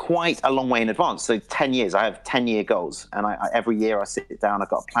 quite a long way in advance. So 10 years, I have 10-year goals. And every year I sit down, I've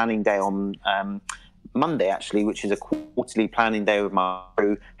got a planning day on Monday, actually, which is a quarterly planning day with my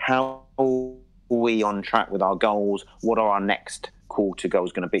crew. How are we on track with our goals? What are our next quarter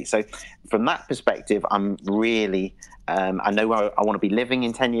goals going to be? So from that perspective, I'm really... I know where I want to be living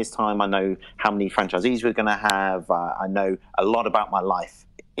in 10 years' time. I know how many franchisees we're going to have. I know a lot about my life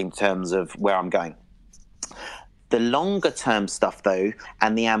in terms of where I'm going. The longer term stuff, though,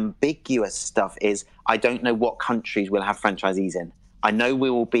 and the ambiguous stuff is I don't know what countries we'll have franchisees in. I know we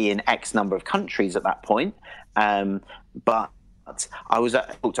will be in X number of countries at that point, but I was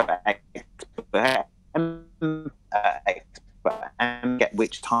at get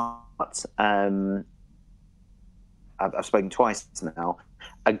which parts. I've spoken twice now.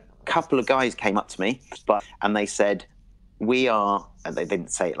 A couple of guys came up to me, and they said, we are, and they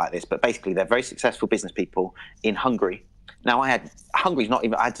didn't say it like this, but basically they're very successful business people in Hungary. Now Hungary's not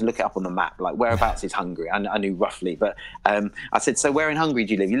even, I had to look it up on the map, like whereabouts is Hungary? I knew roughly, but I said, so where in Hungary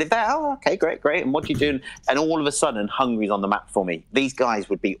do you live? You live there? Oh, okay, great. And what do you do? And all of a sudden, Hungary's on the map for me. These guys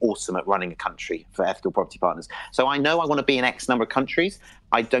would be awesome at running a country for Ethical Property Partners. So I know I want to be in X number of countries.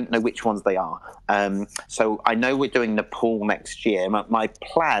 I don't know which ones they are. So I know we're doing Nepal next year. My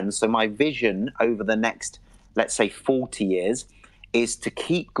plan, so my vision over the next, let's say 40 years, is to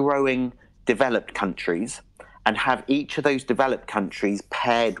keep growing developed countries and have each of those developed countries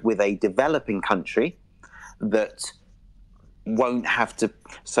paired with a developing country that won't have to.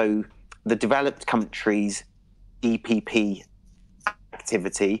 So the developed countries' EPP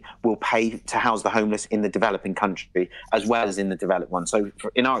activity will pay to house the homeless in the developing country as well as in the developed one. So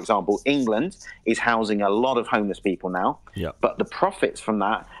in our example, England is housing a lot of homeless people now, but the profits from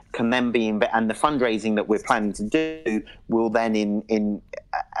that can then be and the fundraising that we're planning to do will then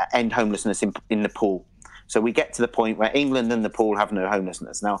end homelessness in Nepal. So we get to the point where England and Nepal have no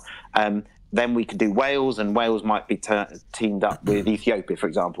homelessness. Now, then we could do Wales, and Wales might be teamed up with Ethiopia, for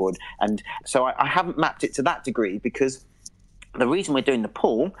example. And so I haven't mapped it to that degree, because the reason we're doing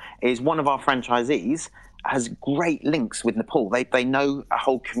Nepal is one of our franchisees has great links with Nepal. They know a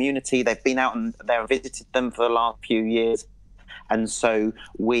whole community. They've been out and there and visited them for the last few years. And so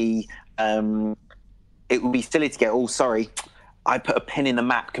it would be silly to go, sorry, I put a pin in the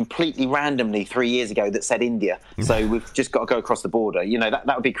map completely randomly 3 years ago that said India. So we've just got to go across the border.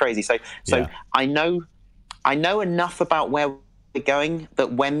 That would be crazy. So I know enough about where we're going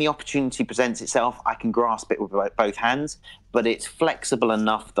that when the opportunity presents itself, I can grasp it with both hands, but it's flexible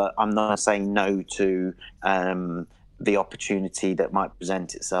enough that I'm not saying no to the opportunity that might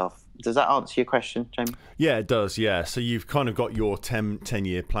present itself. Does that answer your question, Jamie? Yeah, it does, yeah. So you've kind of got your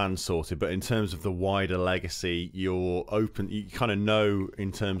 10-year plan sorted, but in terms of the wider legacy, you're open, you kind of know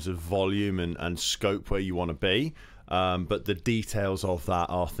in terms of volume and scope where you want to be. But the details of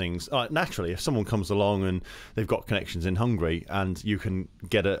that are things, naturally, if someone comes along and they've got connections in Hungary and you can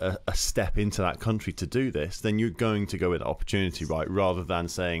get a step into that country to do this, then you're going to go with the opportunity, right? Rather than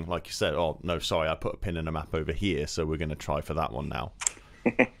saying, like you said, oh, no, sorry, I put a pin in a map over here, so we're going to try for that one now.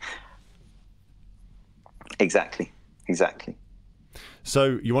 Exactly.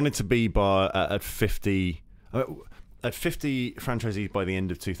 So you wanted to be at 50 franchisees by the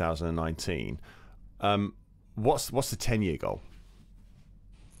end of 2019. What's the 10-year goal?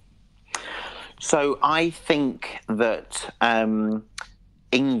 So I think that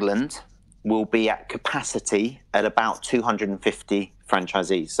England will be at capacity at about 250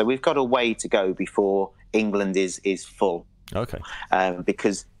 franchisees. So we've got a way to go before England is full. Okay.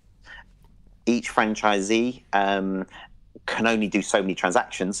 Because each franchisee can only do so many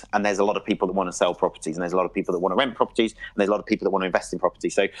transactions, and there's a lot of people that want to sell properties, and there's a lot of people that want to rent properties, and there's a lot of people that want to invest in property.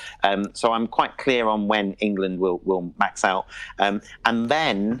 So I'm quite clear on when England will max out, and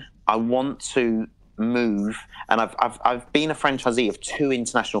then I want to move. And I've been a franchisee of 2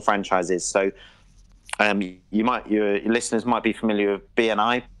 international franchises. So your listeners might be familiar with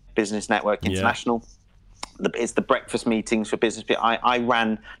BNI, Business Network International. Yeah. It's the breakfast meetings for business people. I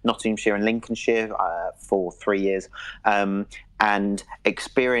ran Nottinghamshire and Lincolnshire for 3 years and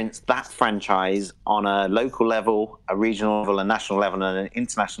experienced that franchise on a local level, a regional level, a national level, and an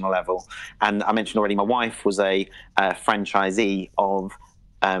international level. And I mentioned already, my wife was a franchisee of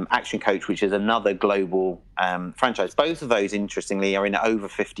Action Coach, which is another global franchise. Both of those, interestingly, are in over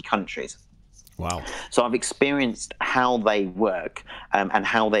 50 countries. Wow. So I've experienced how they work and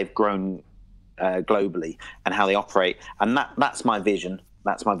how they've grown globally and how they operate, and that's my vision.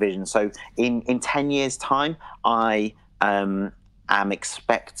 So in 10 years time, I am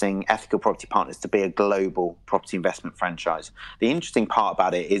expecting Ethical Property Partners to be a global property investment franchise. The interesting part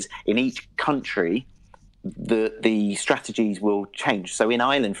about it is in each country the strategies will change. So in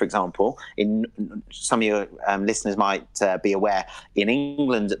Ireland, for example, in some of your listeners might be aware, in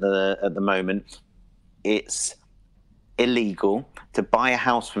England at the moment, it's illegal to buy a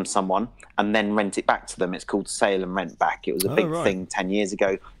house from someone and then rent it back to them. It's called sale and rent back. It was a big thing 10 years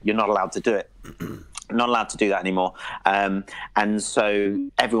ago. You're not allowed to do it. Not allowed to do that anymore. And so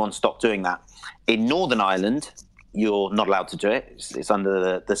everyone stopped doing that. In Northern Ireland, you're not allowed to do it. It's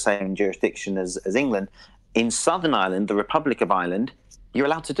under the same jurisdiction as England. In Southern Ireland, the Republic of Ireland, you're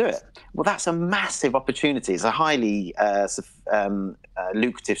allowed to do it. Well, that's a massive opportunity. It's a highly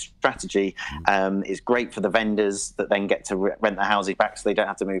lucrative strategy. It's great for the vendors that then get to rent their houses back so they don't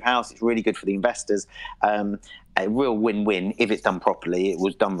have to move house. It's really good for the investors. A real win-win if it's done properly. It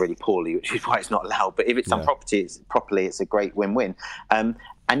was done really poorly, which is why it's not allowed. But if it's done properly, it's a great win-win. And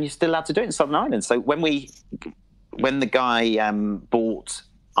you're still allowed to do it in Southern Ireland. So when the guy bought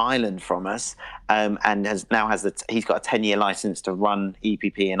Ireland from us, and he's got a 10-year license to run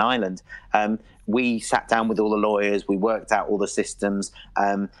EPP in Ireland. We sat down with all the lawyers, we worked out all the systems,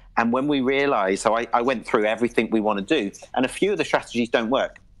 and when we realised, so I went through everything we want to do, and a few of the strategies don't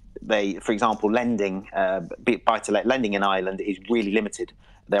work. For example, lending, buy-to-let lending in Ireland is really limited.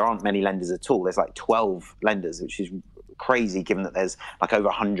 There aren't many lenders at all. There's like 12 lenders, which is crazy given that there's like over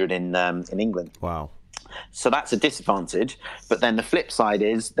 100 in England. Wow. So that's a disadvantage. But then the flip side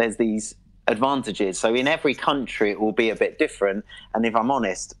is there's these advantages. So in every country, it will be a bit different. And if I'm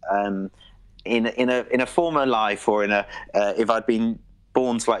honest, in a former life, or if I'd been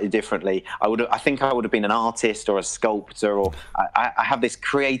born slightly differently, I think I would have been an artist or a sculptor, or I have this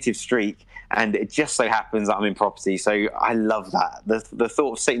creative streak. And it just so happens that I'm in property. So I love that. The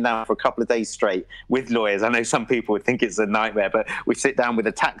thought of sitting down for a couple of days straight with lawyers, I know some people would think it's a nightmare, but we sit down with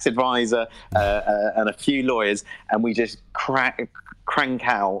a tax advisor and a few lawyers, and we just crank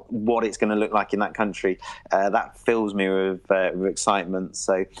out what it's going to look like in that country. That fills me with excitement.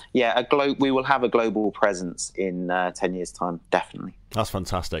 So yeah, we will have a global presence in 10 years' time, definitely. That's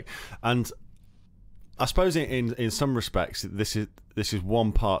fantastic. And I suppose in some respects, this is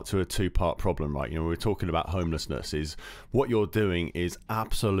one part to a two-part problem, right? You know, we're talking about homelessness. Is what you're doing is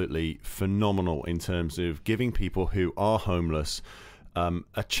absolutely phenomenal in terms of giving people who are homeless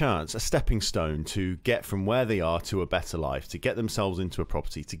a chance, a stepping stone to get from where they are to a better life, to get themselves into a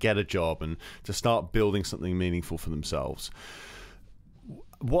property, to get a job, and to start building something meaningful for themselves.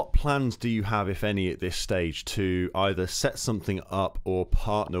 What plans do you have, if any, at this stage to either set something up or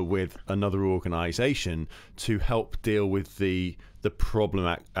partner with another organisation to help deal with the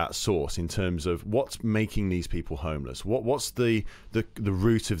problem at source in terms of what's making these people homeless? What's the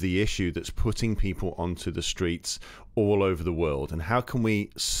root of the issue that's putting people onto the streets all over the world? And how can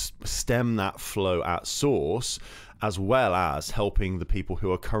we stem that flow at source, as well as helping the people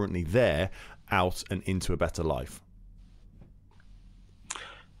who are currently there out and into a better life?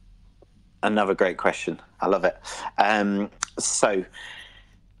 Another great question. I love it. So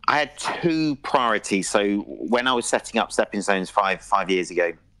I had two priorities. So when I was setting up Stepping Stones five years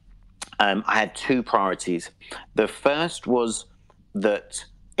ago, I had two priorities. The first was that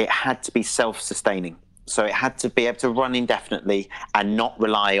it had to be self-sustaining. So it had to be able to run indefinitely and not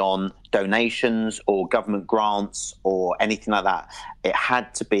rely on donations or government grants or anything like that. It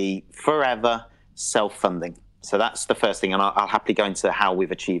had to be forever self-funding. So that's the first thing, and I'll happily go into how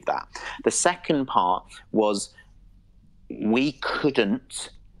we've achieved that. The second part was we couldn't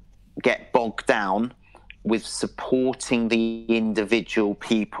get bogged down with supporting the individual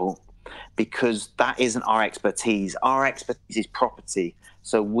people, because that isn't our expertise. Our expertise is property.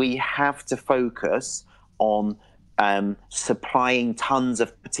 So we have to focus on supplying tons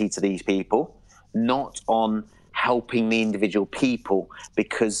of property to these people, not on helping the individual people,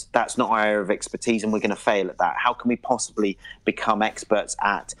 because that's not our area of expertise and we're going to fail at that. How can we possibly become experts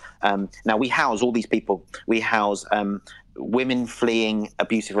at now we house all these people. We house women fleeing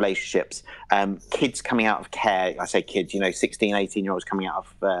abusive relationships, kids coming out of care. I say kids, 16, 18-year-olds coming out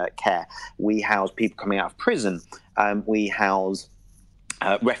of care. We house people coming out of prison. We house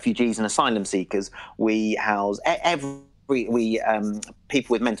refugees and asylum seekers. We house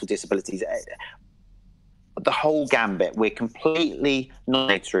people with mental disabilities. The whole gambit. We're completely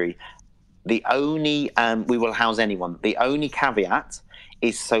non-monetary. The only we will house anyone. The only caveat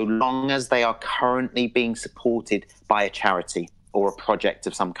is so long as they are currently being supported by a charity or a project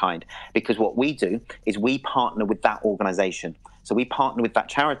of some kind. Because what we do is we partner with that organisation. So we partner with that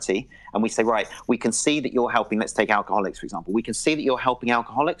charity and we say, right, we can see that you're helping. Let's take alcoholics, for example. We can see that you're helping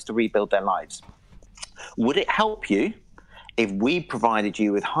alcoholics to rebuild their lives. Would it help you if we provided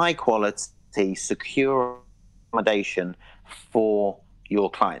you with high quality, secure accommodation for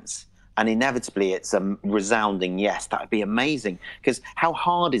your clients? And inevitably it's a resounding yes. That would be amazing, because how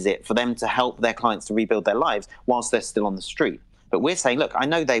hard is it for them to help their clients to rebuild their lives whilst they're still on the street? But we're saying, look, I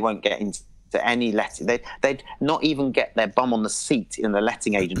know they won't get into any letting. They'd not even get their bum on the seat in the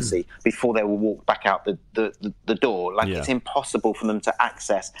letting agency before they will walk back out the door. Like, it's impossible for them to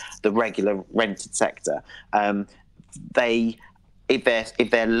access the regular rented sector. If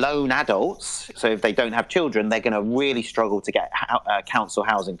they're lone adults, so if they don't have children, they're going to really struggle to get council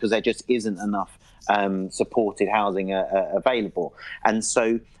housing, because there just isn't enough supported housing available. And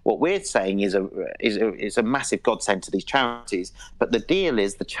so what we're saying is a massive godsend to these charities. But the deal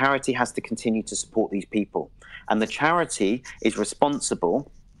is the charity has to continue to support these people. And the charity is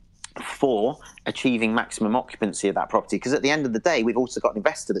responsible for achieving maximum occupancy of that property, because at the end of the day we've also got an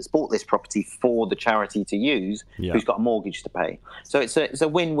investor that's bought this property for the charity to use, who's got a mortgage to pay. So it's a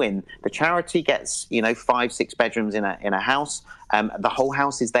win-win. The charity gets 5-6 bedrooms in a house. The whole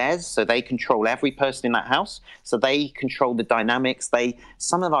house is theirs, so they control every person in that house, so they control the dynamics.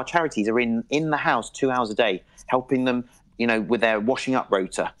 Some of our charities are in the house 2 hours a day, helping them with their washing up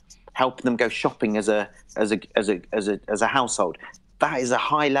rota, helping them go shopping as a household. That is a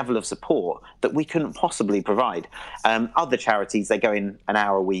high level of support that we couldn't possibly provide. Other charities, they go in an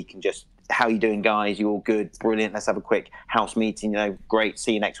hour a week and just, how are you doing, guys? You all good? Brilliant. Let's have a quick house meeting. Great.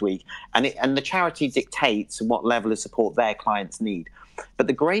 See you next week. And the charity dictates what level of support their clients need. But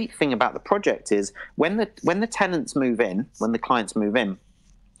the great thing about the project is when the tenants move in, when the clients move in,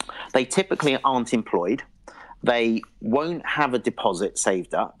 they typically aren't employed. They won't have a deposit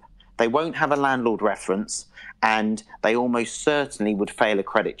saved up. They won't have a landlord reference, and they almost certainly would fail a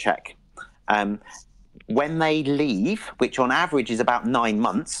credit check. When they leave, which on average is about 9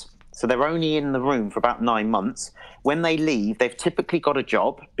 months, so they're only in the room for about 9 months, when they leave, they've typically got a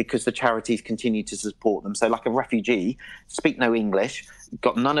job because the charities continue to support them. So like a refugee, speak no English,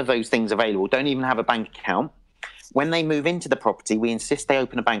 got none of those things available, don't even have a bank account. When they move into the property, we insist they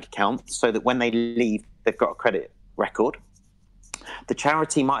open a bank account so that when they leave, they've got a credit record. The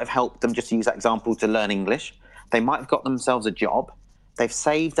charity might have helped them, just to use that example, to learn English. They might have got themselves a job. They've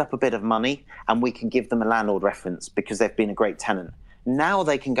saved up a bit of money, and we can give them a landlord reference because they've been a great tenant. Now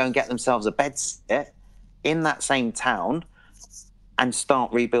they can go and get themselves a bedsit in that same town and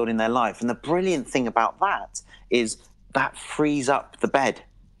start rebuilding their life. And the brilliant thing about that is that frees up the bed.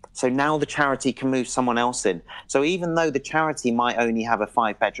 So now the charity can move someone else in. So even though the charity might only have a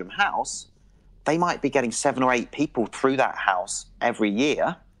 5-bedroom house, they might be getting 7 or 8 people through that house every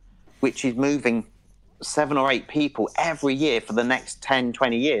year, which is moving 7 or 8 people every year for the next 10,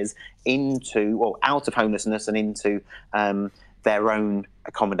 20 years out of homelessness and into their own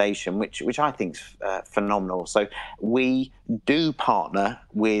accommodation, which I think is phenomenal. So we do partner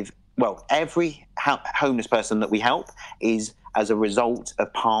with, every homeless person that we help is as a result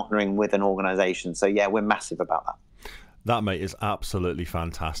of partnering with an organisation. So yeah, we're massive about that. That, mate, is absolutely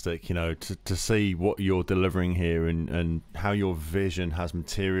fantastic, to see what you're delivering here and how your vision has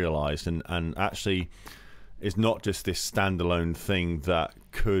materialized and actually is not just this standalone thing that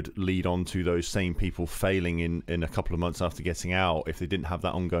could lead on to those same people failing in a couple of months after getting out if they didn't have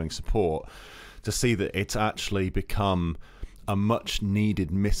that ongoing support. To see that it's actually become a much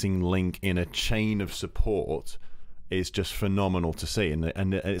needed missing link in a chain of support is just phenomenal to see,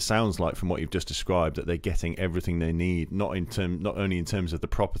 and it sounds like from what you've just described that they're getting everything they need, not only in terms of the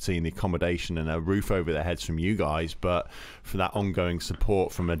property and the accommodation and a roof over their heads from you guys, but for that ongoing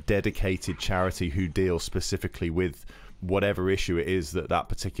support from a dedicated charity who deals specifically with whatever issue it is that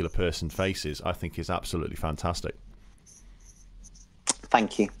particular person faces. I think is absolutely fantastic.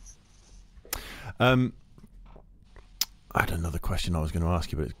 Thank you. I had another question I was going to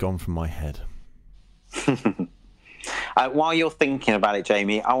ask you, but it's gone from my head. While you're thinking about it,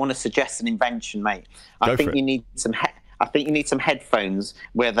 Jamie, I want to suggest an invention, mate. I think you need some headphones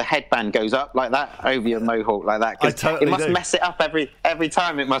where the headband goes up like that over your mohawk like that, because it must mess it up every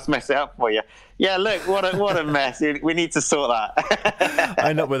time. It must mess it up for you. Yeah, look, what a mess. We need to sort that. I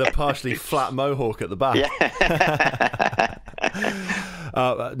end up with a partially flat mohawk at the back. Yeah.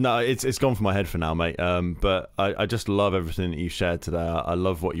 No, it's gone from my head for now, mate. But I just love everything that you shared today. I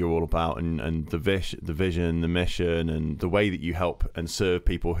love what you're all about and the vision, the mission, and the way that you help and serve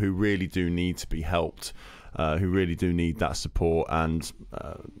people who really do need to be helped, who really do need that support. And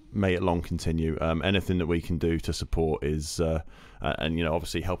may it long continue. Anything that we can do to support is, and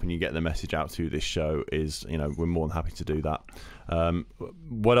obviously helping you get the message out to this show is, we're more than happy to do that.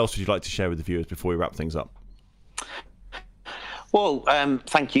 What else would you like to share with the viewers before we wrap things up? Well,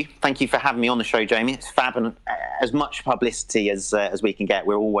 thank you. Thank you for having me on the show, Jamie. It's fab, and as much publicity as we can get,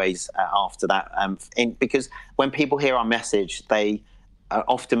 we're always after that. Because when people hear our message, they are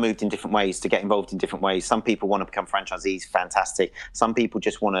often moved in different ways to get involved in different ways. Some people want to become franchisees, fantastic. Some people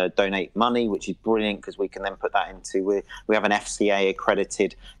just want to donate money, which is brilliant because we can then put that into, we have an FCA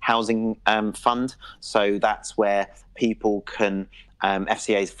accredited housing fund. So that's where people can,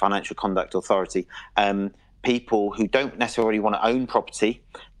 FCA's Financial Conduct Authority, people who don't necessarily want to own property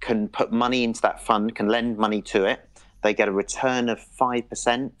can put money into that fund, can lend money to it. they get a return of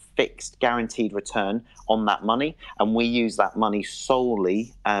 5%, fixed guaranteed return on that money, and we use that money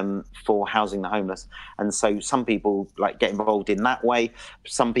solely for housing the homeless. And so some people like get involved in that way.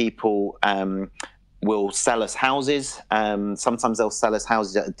 Some people will sell us houses. Sometimes they'll sell us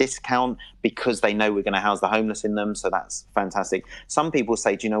houses at a discount because they know we're going to house the homeless in them. So that's fantastic. Some people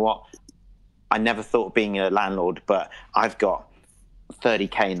say, do you know what? I never thought of being a landlord, but I've got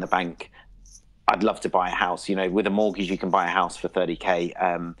 30K in the bank. I'd love to buy a house. You know, with a mortgage, you can buy a house for 30K.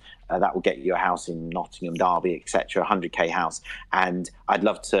 That will get you a house in Nottingham, Derby, etc., 100K house. And I'd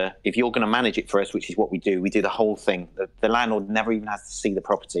love to, if you're going to manage it for us, which is what we do the whole thing. The landlord never even has to see the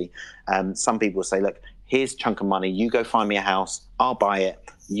property. Some people say, look, here's a chunk of money. You go find me a house. I'll buy it.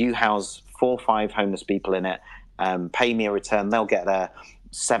 You house 4 or 5 homeless people in it. Pay me a return. They'll get a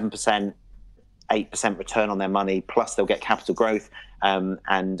 7%, 8% return on their money, plus they'll get capital growth,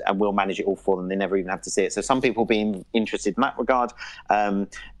 and we'll manage it all for them. They never even have to see it. So some people being interested in that regard.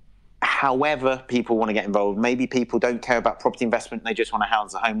 However people want to get involved, maybe people don't care about property investment, they just want to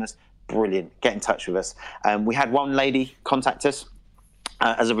house the homeless. Brilliant, get in touch with us. We had one lady contact us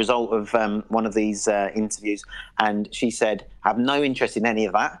as a result of one of these interviews, and she said, I have no interest in any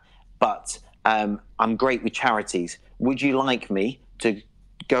of that, but I'm great with charities. Would you like me to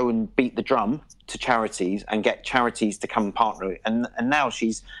go and beat the drum to charities and get charities to come and partner? And now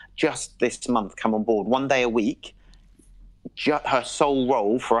she's just this month come on board 1 day a week. Her sole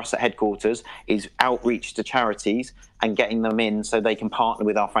role for us at headquarters is outreach to charities and getting them in so they can partner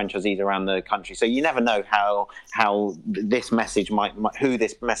with our franchisees around the country. So you never know how this message who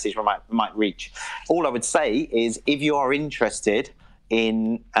this message might reach. All I would say is, if you are interested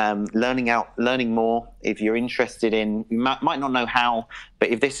in learning more, if you're interested in, you might not know how, but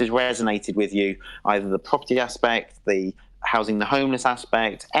if this has resonated with you, either the property aspect, the housing the homeless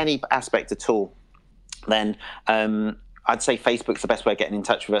aspect, any aspect at all, then I'd say Facebook's the best way of getting in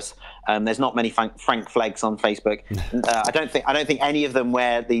touch with us. There's not many Frank Fleggs on Facebook. I don't think any of them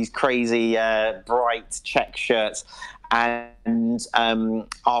wear these crazy bright check shirts. And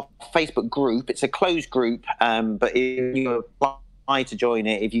our Facebook group, it's a closed group, but if you apply to join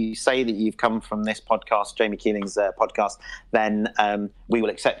it, if you say that you've come from this podcast, Jamie Keeling's podcast, then we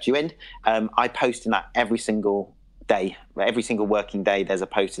will accept you in. I post in that every single day, every single working day. There's a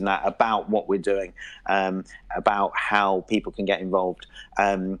post in that about what we're doing, about how people can get involved.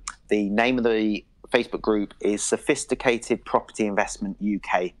 The name of the Facebook group is Sophisticated Property Investment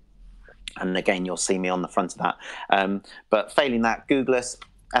UK. And again, you'll see me on the front of that. But failing that, Google us,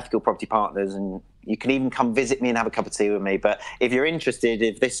 Ethical Property Partners, and you can even come visit me and have a cup of tea with me. But if you're interested,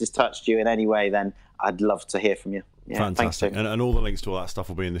 if this has touched you in any way, then I'd love to hear from you. Yeah, fantastic. And all the links to all that stuff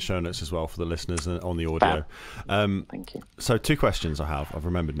will be in the show notes as well for the listeners on the audio. Thank you. So 2 questions I've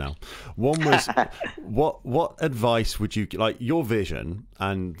remembered now. One was, what advice would you, like, your vision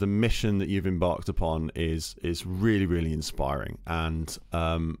and the mission that you've embarked upon is really, really inspiring. And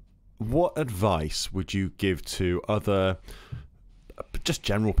what advice would you give to other, just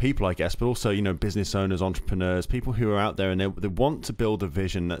general people, I guess, but also, you know, business owners, entrepreneurs, people who are out there and they want to build a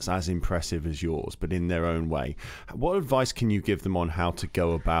vision that's as impressive as yours, but in their own way? What advice can you give them on how to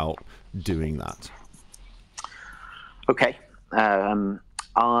go about doing that? Okay.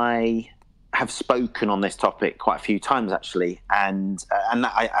 I have spoken on this topic quite a few times, actually, and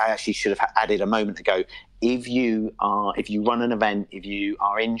I actually should have added a moment ago. If you run an event, if you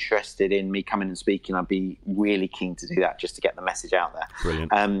are interested in me coming and speaking, I'd be really keen to do that, just to get the message out there.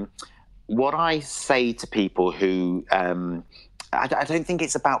 Brilliant. What I say to people who, I don't think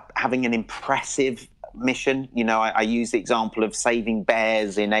it's about having an impressive mission. You know, I use the example of saving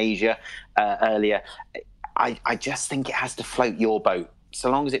bears in Asia earlier. I just think it has to float your boat.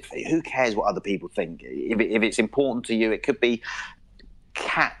 So long as who cares what other people think? If it's important to you, it could be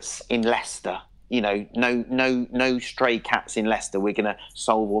cats in Leicester. You know, no stray cats in Leicester. We're going to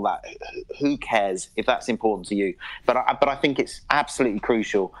solve all that. Who cares if that's important to you? But I think it's absolutely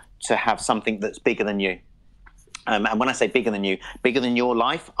crucial to have something that's bigger than you. And when I say bigger than you, bigger than your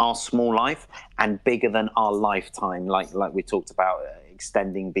life, our small life, and bigger than our lifetime, like we talked about,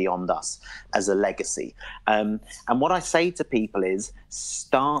 extending beyond us as a legacy. And what I say to people is,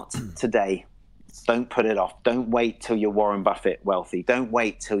 start today. Don't put it off. Don't wait till you're Warren Buffett wealthy. Don't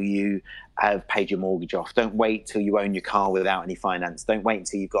wait till you have paid your mortgage off. Don't wait till you own your car without any finance. Don't wait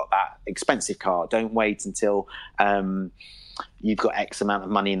until you've got that expensive car. Don't wait until you've got X amount of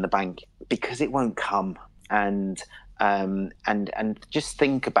money in the bank, because it won't come. And just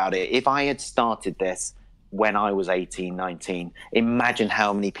think about it. If I had started this when I was 18, 19, imagine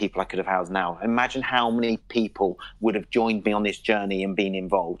how many people I could have housed now. Imagine how many people would have joined me on this journey and been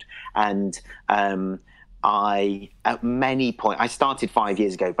involved. And at many points, I started 5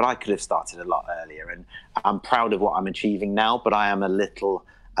 years ago, but I could have started a lot earlier. And I'm proud of what I'm achieving now, but I am a little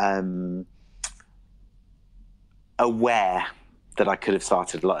aware that I could have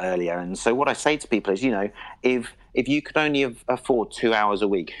started a lot earlier. And so what I say to people is, if you could only afford 2 hours a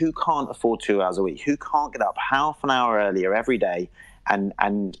week, who can't afford 2 hours a week? Who can't get up half an hour earlier every day and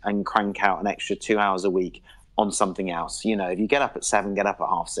crank out an extra 2 hours a week on something else? If you get up at 7, get up at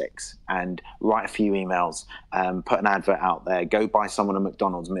 6:30 and write a few emails, put an advert out there, go buy someone a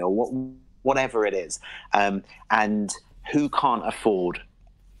McDonald's meal, whatever it is. And who can't afford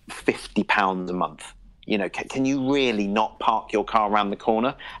 £50 a month? Can you really not park your car around the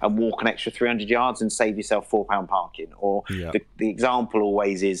corner and walk an extra 300 yards and save yourself £4 parking? Or the example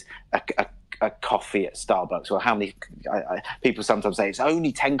always is a coffee at Starbucks, or how many people sometimes say it's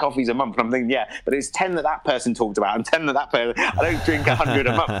only 10 coffees a month. And I'm thinking, yeah, but it's 10 that person talked about and 10 that person. I don't drink 100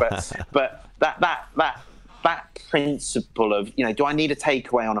 a month, but that principle of, do I need a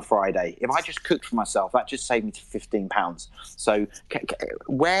takeaway on a Friday? If I just cooked for myself, that just saved me to £15. So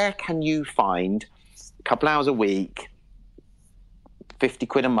where can you find a couple hours a week, 50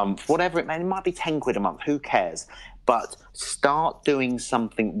 quid a month, whatever it might be 10 quid a month, who cares? But start doing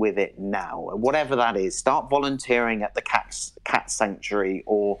something with it now, whatever that is. Start volunteering at the cat sanctuary,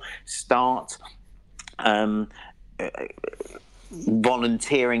 or start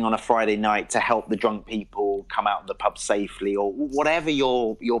volunteering on a Friday night to help the drunk people come out of the pub safely, or whatever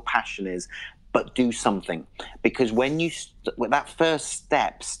your passion is. But do something, because when that first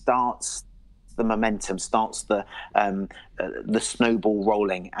step starts the momentum, starts the snowball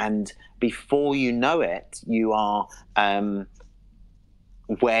rolling, and before you know it, you are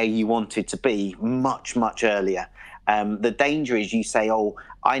where you wanted to be much, much earlier. The danger is you say, oh,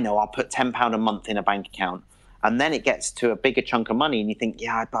 I know, I'll put £10 a month in a bank account, and then it gets to a bigger chunk of money and you think,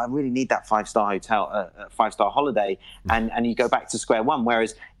 yeah, but I really need that 5-star hotel, 5-star holiday, and you go back to square one.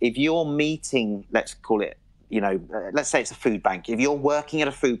 Whereas if you're meeting, let's call it, let's say it's a food bank. If you're working at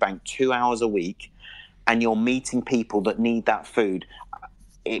a food bank 2 hours a week and you're meeting people that need that food,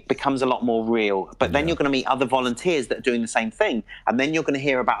 it becomes a lot more real. But then you're going to meet other volunteers that are doing the same thing. And then you're going to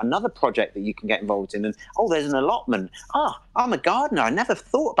hear about another project that you can get involved in. And, oh, there's an allotment. I'm a gardener. I never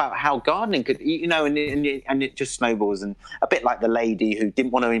thought about how gardening could, and it just snowballs. And a bit like the lady who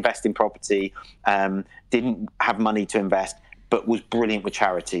didn't want to invest in property, didn't have money to invest, but was brilliant with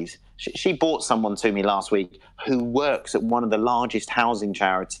charities. She brought someone to me last week who works at one of the largest housing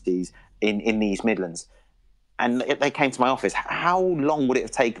charities in the East Midlands. And they came to my office. How long would it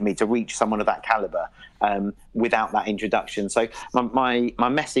have taken me to reach someone of that caliber without that introduction? So my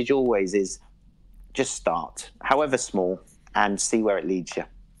message always is just start, however small, and see where it leads you.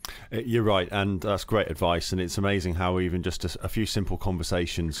 You're right, and that's great advice. And it's amazing how even just a few simple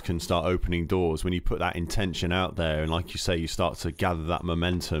conversations can start opening doors when you put that intention out there. And like you say, you start to gather that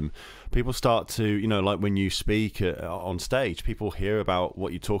momentum. People start to, like when you speak on stage, people hear about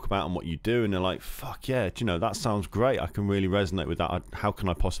what you talk about and what you do, and they're like, fuck yeah, that sounds great. I can really resonate with that. How can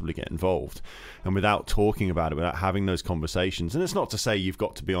I possibly get involved? And without talking about it, without having those conversations, and it's not to say you've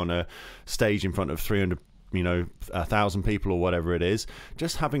got to be on a stage in front of 300 1,000 people or whatever it is,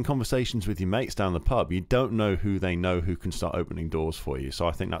 just having conversations with your mates down the pub. You don't know who they know who can start opening doors for you. So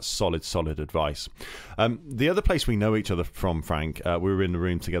I think that's solid advice. The other place we know each other from, Frank, we were in the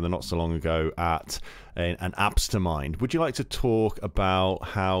room together not so long ago at an Appstermind. Would you like to talk about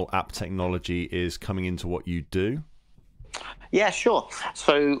how app technology is coming into what you do? Yeah, sure.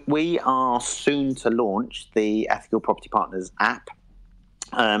 So we are soon to launch the Ethical Property Partners app,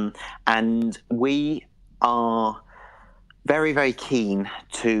 and we are very, very keen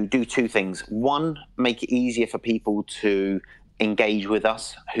to do two things. One, make it easier for people to engage with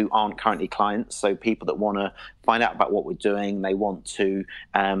us who aren't currently clients. So people that want to find out about what we're doing, they want to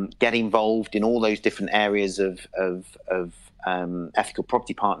get involved in all those different areas of Ethical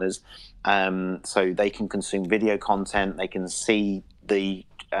Property Partners. So they can consume video content, they can see the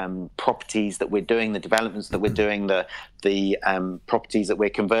properties that we're doing, the developments that we're doing, the properties that we're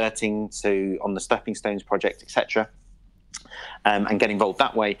converting to on the Stepping Stones project, etc. And get involved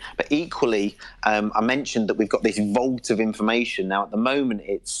that way. But equally, I mentioned that we've got this vault of information. Now, at the moment,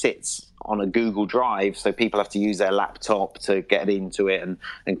 it sits on a Google Drive, so people have to use their laptop to get into it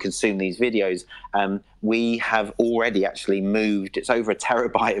and consume these videos. We have already actually moved, it's over 1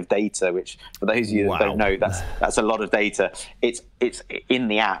 terabyte of data, which for those of you that don't know, that's a lot of data. It's in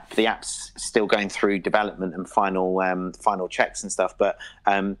the app. The app's still going through development and final checks and stuff, but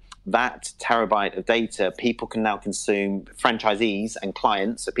that terabyte of data, people can now consume, franchisees and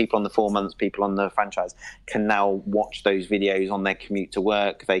clients, so people on the 4 months, people on the franchise, can now watch those videos on their commute to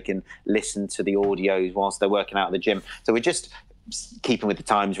work. They can listen to the audios whilst they're working out at the gym. So we're just keeping with the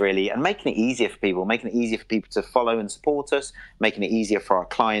times, really, and making it easier for people, to follow and support us, making it easier for our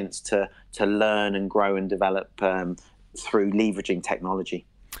clients to learn and grow and develop through leveraging technology.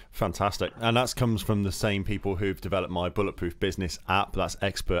 Fantastic. And that comes from the same people who've developed my Bulletproof Business app. That's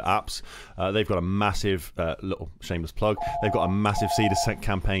Expert Apps. They've got a massive, little shameless plug, they've got a massive Seeders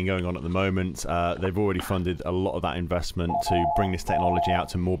campaign going on at the moment. They've already funded a lot of that investment to bring this technology out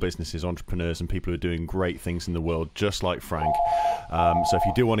to more businesses, entrepreneurs, and people who are doing great things in the world, just like Frank. So if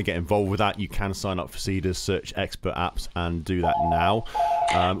you do want to get involved with that, you can sign up for Seeders, search Expert Apps, and do that now.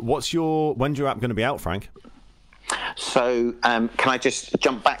 When's your app going to be out, Frank? So can I just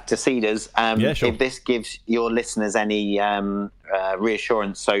jump back to Seeders? Yeah, sure. If this gives your listeners any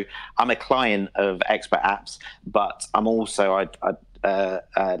reassurance. So I'm a client of Expert Apps, but I'm also,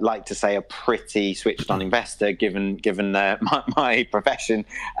 I'd like to say, a pretty switched on investor, given my profession.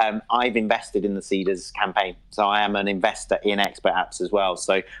 I've invested in the Seeders campaign, so I am an investor in Expert Apps as well.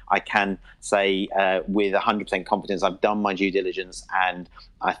 So I can say with 100% confidence, I've done my due diligence, and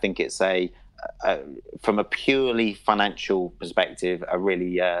I think it's from a purely financial perspective, a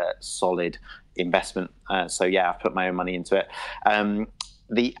really solid investment. So yeah, I've put my own money into it.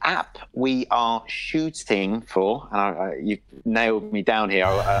 The app we are shooting for, and you've nailed me down here.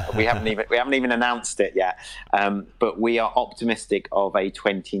 We haven't even announced it yet, but we are optimistic of a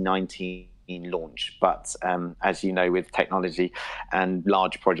 2019 launch. But as you know, with technology and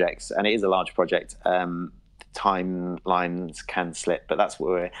large projects, and it is a large project, timelines can slip, but that's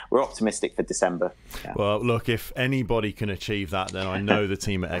what we're optimistic for December. Yeah. Well, look, if anybody can achieve that, then I know the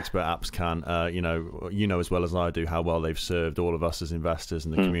team at Expert Apps can. You know as well as I do how well they've served all of us as investors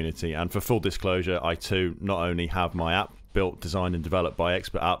in the community. And for full disclosure, I too not only have my app built, designed, and developed by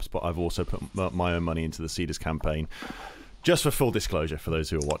Expert Apps, but I've also put my own money into the Seeders campaign. Just for full disclosure for those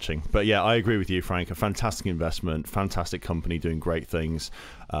who are watching. But yeah, I agree with you, Frank. A fantastic investment, fantastic company doing great things.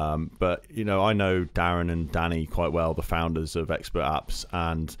 But, I know Darren and Danny quite well, the founders of Expert Apps,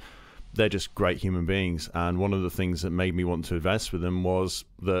 and they're just great human beings. And one of the things that made me want to invest with them was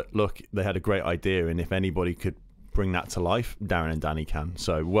that, look, they had a great idea, and if anybody could bring that to life, Darren and Danny can.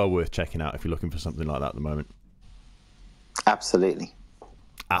 So well worth checking out if you're looking for something like that at the moment. Absolutely.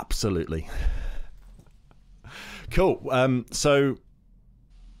 Absolutely. Cool. So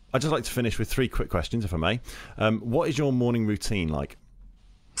I'd just like to finish with 3 quick questions, if I may. What is your morning routine like?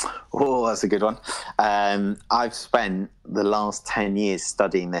 Oh, that's a good one. I've spent the last 10 years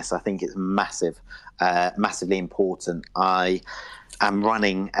studying this. I think it's massively important. I am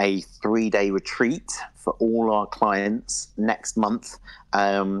running a 3-day retreat for all our clients next month,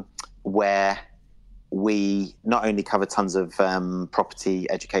 where we not only cover tons of property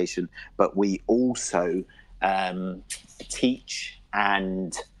education, but we also teach.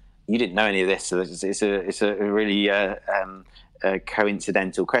 And you didn't know any of this, so it's a really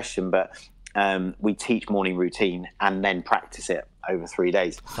coincidental question, but we teach morning routine and then practice it over 3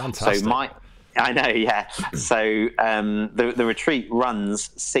 days. Fantastic. So I know, yeah. So the retreat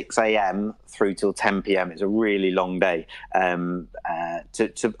runs 6 a.m. through till 10 p.m. It's a really long day,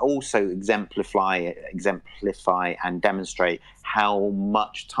 to also exemplify and demonstrate how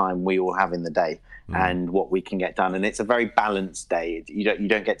much time we all have in the day and what we can get done. And it's a very balanced day. You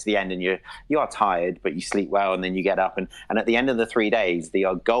don't get to the end and you are tired, but you sleep well, and then you get up. And at the end of the 3 days,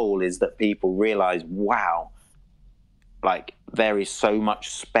 our goal is that people realize, wow, like there is so much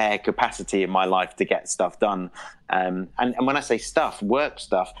spare capacity in my life to get stuff done. And when I say stuff, work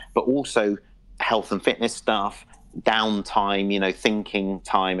stuff, but also health and fitness stuff, downtime, thinking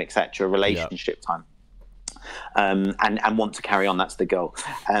time, etc., relationship time. And want to carry on. That's the goal.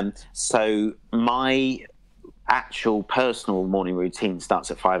 So my actual personal morning routine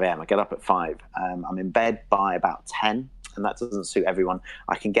starts at 5 a.m. I get up at 5. I'm in bed by about 10, and that doesn't suit everyone.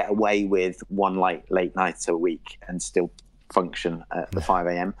 I can get away with one late night a week and still function at the 5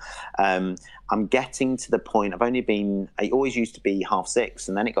 a.m. I'm getting to the point, it always used to be 6:30,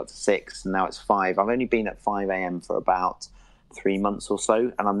 and then it got to 6, and now it's 5. I've only been at 5 a.m. for about 3 months or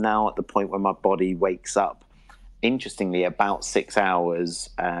so, and I'm now at the point where my body wakes up, interestingly, about 7 hours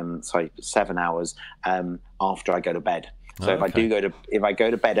after I go to bed. So if I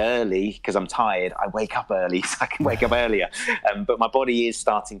go to bed early because I'm tired, I wake up early, so I can wake up earlier. But my body is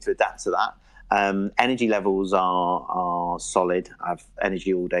starting to adapt to that. Energy levels are solid. I have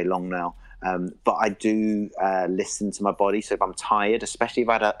energy all day long now. But I do listen to my body. So if I'm tired, especially if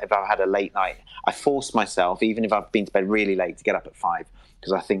I've had a late night, I force myself, even if I've been to bed really late, to get up at 5,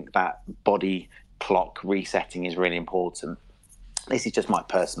 because I think that body clock resetting is really important. This is just my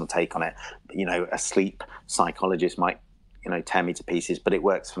personal take on it. A sleep psychologist might, tear me to pieces, but it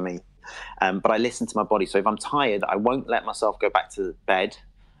works for me. But I listen to my body. So if I'm tired, I won't let myself go back to bed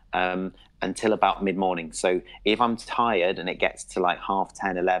until about mid-morning. So if I'm tired and it gets to like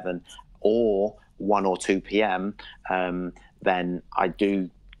 10:30, 11, or 1 or 2 p.m., then I do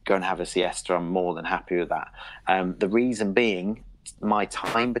go and have a siesta. I'm more than happy with that. The reason being, my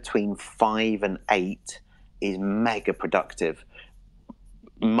time between 5 and 8 is mega productive,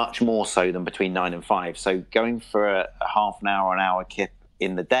 much more so than between 9 and 5. So going for a half an hour, an hour kip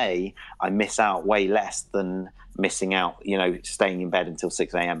in the day, I miss out way less than missing out, staying in bed until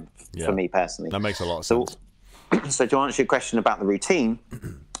 6 a.m. for me personally. That makes a lot of sense. So to answer your question about the routine,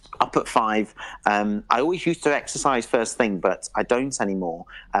 up at 5. I always used to exercise first thing, but I don't anymore.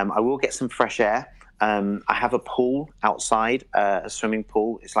 I will get some fresh air. I have a pool outside, a swimming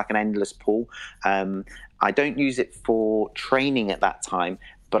pool. It's like an endless pool. I don't use it for training at that time,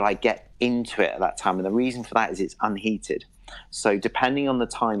 but I get into it at that time. And the reason for that is it's unheated. So depending on the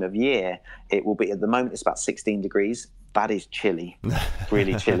time of year, it will be, at the moment, it's about 16 degrees. That is chilly,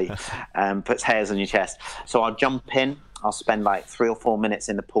 really chilly. Puts hairs on your chest. So I'll jump in. I'll spend like 3 or 4 minutes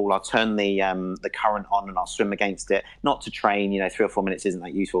in the pool. I'll turn the current on and I'll swim against it. Not to train, 3 or 4 minutes isn't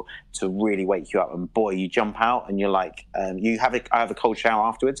that useful, to really wake you up. And boy, you jump out and you're like, I have a cold shower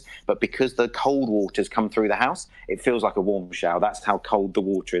afterwards, but because the cold water's come through the house, it feels like a warm shower. That's how cold the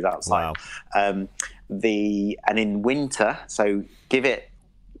water is outside. Wow. And in winter, so give it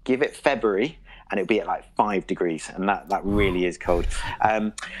February, and it'll be at like 5 degrees, and that really is cold.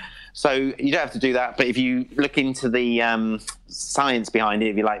 So you don't have to do that, but if you look into the science behind it,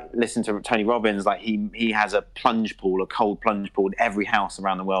 if you listen to Tony Robbins, he has a plunge pool, a cold plunge pool in every house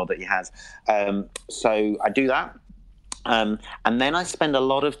around the world that he has. So I do that, and then I spend a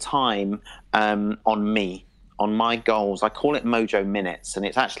lot of time on me, on my goals. I call it Mojo Minutes, and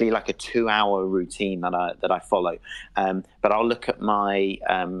it's actually like a 2-hour routine that I follow. But I'll look at my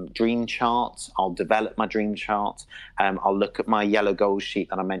dream chart. I'll develop my dream chart. I'll look at my yellow goals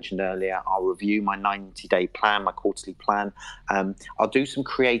sheet that I mentioned earlier. I'll review my 90-day plan, my quarterly plan. I'll do some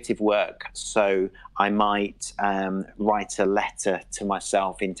creative work. So I might write a letter to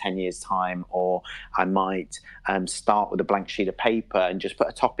myself in 10 years' time, or I might start with a blank sheet of paper and just put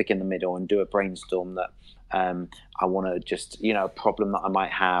a topic in the middle and do a brainstorm that I want to just, a problem that I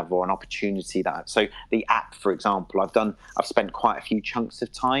might have, or an opportunity so the app, for example, I've spent quite a few chunks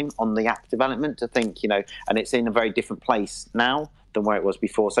of time on the app development to think, and it's in a very different place now than where it was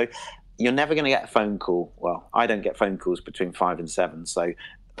before. So you're never going to get a phone call. Well, I don't get phone calls between 5 and 7. So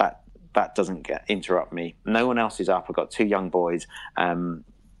that doesn't interrupt me. No one else is up. I've got 2 young boys,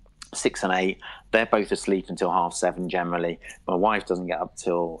 6 and 8. They're both asleep until 7:30 generally. My wife doesn't get up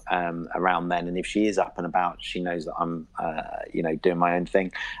till around then, and if she is up and about, she knows that I'm doing my own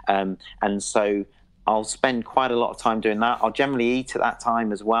thing, and so I'll spend quite a lot of time doing that. I'll generally eat at that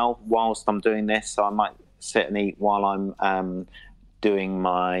time as well whilst I'm doing this, so I might sit and eat while I'm doing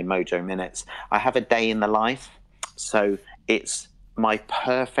my Mojo Minutes. I have a day in the life, so it's my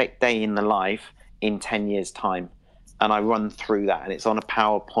perfect day in the life in 10 years' time. And I run through that, and it's on a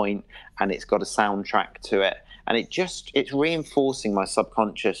PowerPoint, and it's got a soundtrack to it. And it's reinforcing my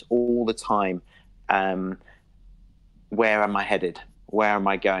subconscious all the time. Where am I headed? Where am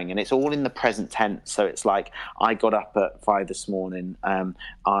I going? And it's all in the present tense. So it's like, I got up at 5 this morning.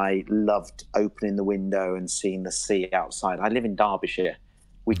 I loved opening the window and seeing the sea outside. I live in Derbyshire.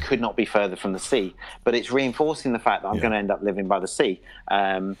 We could not be further from the sea, but it's reinforcing the fact that I'm going to end up living by the sea.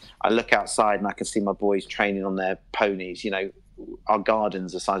 I look outside and I can see my boys training on their ponies. Our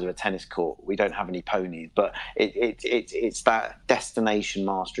garden's the size of a tennis court. We don't have any ponies, but it's that destination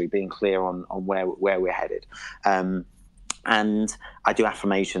mastery, being clear on where we're headed. And I do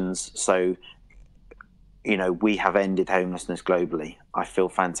affirmations. So, we have ended homelessness globally. I feel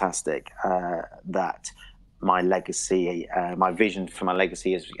fantastic that my legacy, my vision for my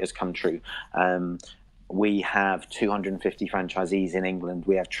legacy has come true. We have 250 franchisees in England.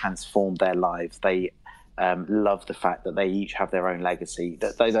 We have transformed their lives. They love the fact that they each have their own legacy.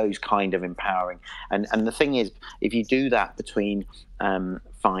 Those kind of empowering. And the thing is, if you do that between 5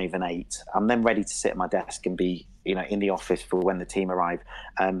 and 8, I'm then ready to sit at my desk and be, in the office for when the team arrive.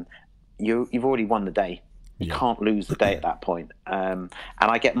 You've already won the day. You can't lose the day at that point. And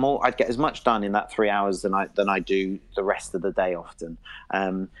I'd get as much done in that 3 hours than I do the rest of the day often.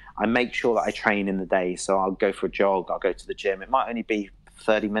 I make sure that I train in the day. So I'll go for a jog, I'll go to the gym. It might only be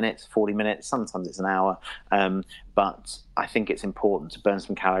 30 minutes, 40 minutes, sometimes it's an hour. But I think it's important to burn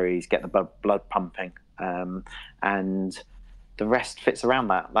some calories, get the blood pumping, and the rest fits around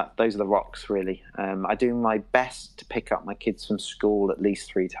that. Those are the rocks, really. I do my best to pick up my kids from school at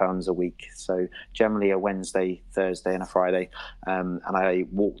least 3 times a week. So generally a Wednesday, Thursday, and a Friday. And I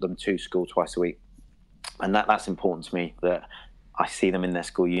walk them to school twice a week. And that's important to me, that I see them in their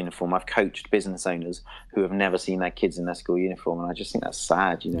school uniform. I've coached business owners who have never seen their kids in their school uniform, and I just think that's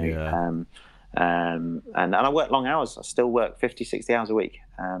sad, you know. Yeah. And I work long hours. I still work 50, 60 hours a week,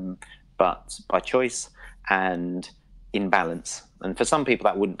 but by choice and in balance. And for some people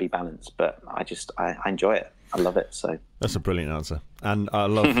that wouldn't be balanced, but I enjoy it. I love it. So that's a brilliant answer, and I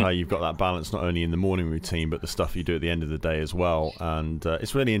love how you've got that balance not only in the morning routine but the stuff you do at the end of the day as well. And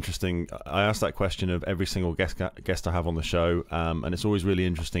it's really interesting. I ask that question of every single guest I have on the show, and it's always really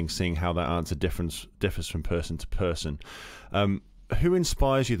interesting seeing how that answer differs from person to person. Who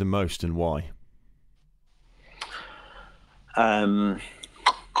inspires you the most and why?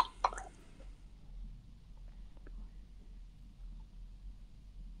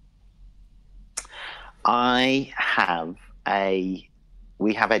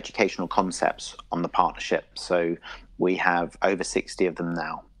 We have educational concepts on the partnership. So we have over 60 of them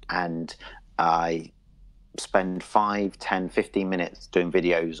now. And I spend 5, 10, 15 minutes doing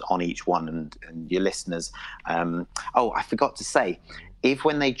videos on each one. And your listeners, I forgot to say, if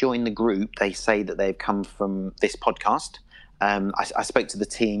when they join the group, they say that they've come from this podcast, I spoke to the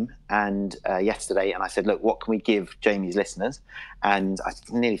team yesterday, and I said, look, what can we give Jamie's listeners? And I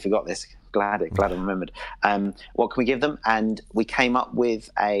nearly forgot this. Glad I remembered. What can we give them? And we came up with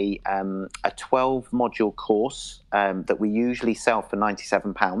a 12-module course that we usually sell for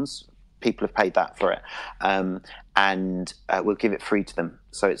 £97. People have paid that for it. And we'll give it free to them.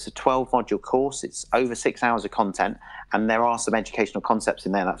 So it's a 12-module course. It's over 6 hours of content. And there are some educational concepts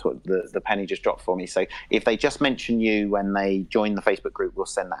in there. That's what the penny just dropped for me. So if they just mention you when they join the Facebook group, we'll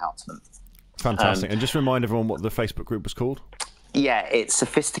send that out to them. Fantastic. And just remind everyone what the Facebook group was called. Yeah, it's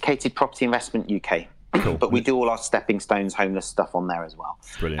Sophisticated Property Investment UK. Cool. But we do all our stepping stones, homeless stuff on there as well.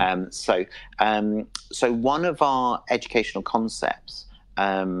 Brilliant. So one of our educational concepts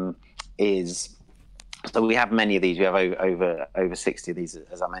is, so we have many of these. We have over 60 of these,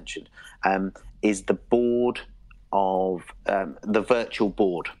 as I mentioned. Is the board of the virtual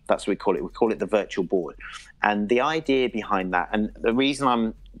board. That's what we call it. We call it the virtual board. And the idea behind that, and the reason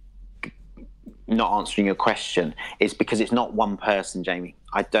I'm not answering your question, is because it's not one person, Jamie.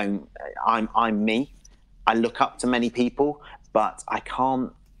 I'm me. I look up to many people, but I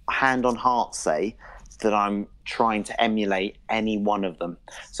can't hand on heart say that I'm trying to emulate any one of them.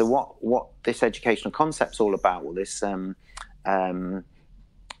 So what this educational concept's all about, well, this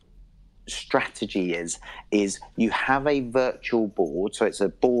strategy is you have a virtual board. So it's a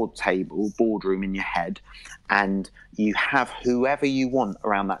boardroom in your head, and you have whoever you want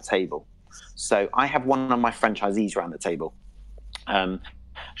around that table. So I have one of my franchisees around the table.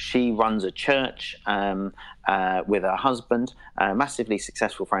 She runs a church with her husband, a massively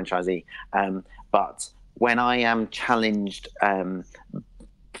successful franchisee. But when I am challenged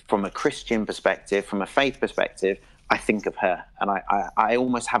from a Christian perspective, from a faith perspective, I think of her, and I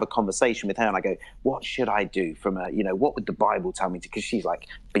almost have a conversation with her, and I go, what should I do from a, what would the Bible tell me to, because she's like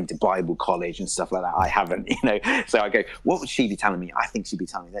been to Bible college and stuff like that. I haven't, so I go, what would she be telling me? I think she'd be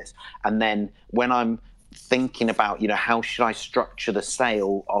telling me this. And then when I'm thinking about, how should I structure the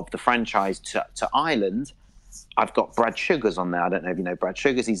sale of the franchise to Ireland, I've got Brad Sugars on there. I don't know if you know Brad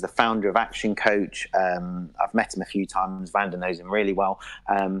Sugars. He's the founder of Action Coach. I've met him a few times. Vanda knows him really well.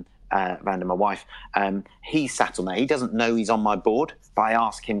 Vanda, my wife, he's sat on there. He doesn't know he's on my board, but I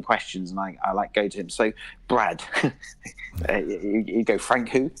ask him questions, and I go to him. So, Brad, you go, Frank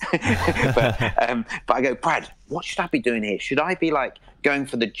who? but I go, Brad, what should I be doing here? Should I be like going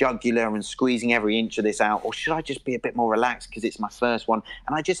for the jugular and squeezing every inch of this out, or should I just be a bit more relaxed because it's my first one?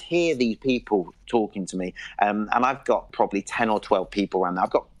 And I just hear these people talking to me, and I've got probably 10 or 12 people around there.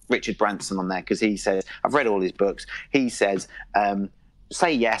 I've got Richard Branson on there because he says, I've read all his books. He says,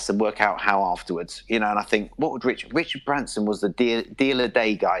 say yes and work out how afterwards, and I think, what would Richard Branson was the deal a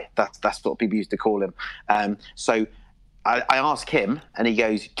day guy. That's what people used to call him. So I ask him, and he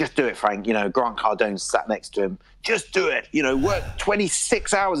goes, just do it, Frank. Grant Cardone sat next to him. Just do it. Work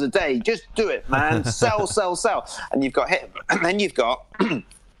 26 hours a day. Just do it, man. Sell. And you've got him. And then you've got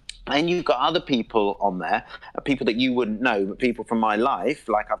other people on there, people that you wouldn't know, but people from my life.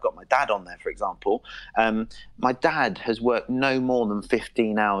 Like I've got my dad on there, for example. My dad has worked no more than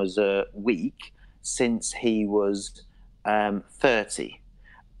 15 hours a week since he was 30.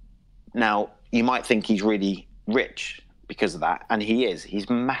 Now, you might think he's really rich because of that, and he's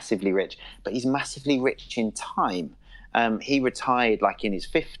massively rich, but he's massively rich in time. He retired like in his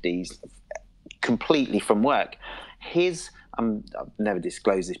 50s completely from work. I've never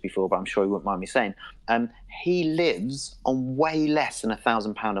disclosed this before, but I'm sure he wouldn't mind me saying, he lives on way less than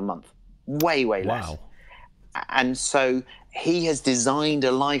 £1,000 a month, way less. Wow. And so he has designed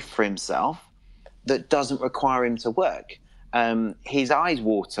a life for himself that doesn't require him to work. His eyes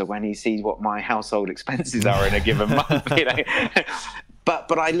water when he sees what my household expenses are in a given month. You know?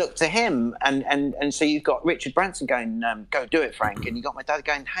 But I look to him, and so you've got Richard Branson going, go do it, Frank. And you've got my dad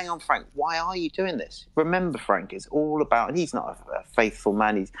going, hang on, Frank, why are you doing this? Remember, Frank, it's all about, and he's not a faithful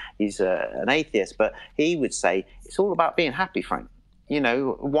man, he's an atheist, but he would say, it's all about being happy, Frank. You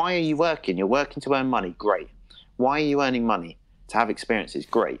know, why are you working? You're working to earn money, great. Why are you earning money? To have experiences,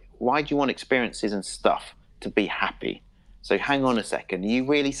 great. Why do you want experiences and stuff? To be happy. So hang on a second. Are you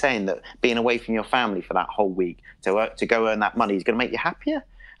really saying that being away from your family for that whole week to go earn that money is going to make you happier?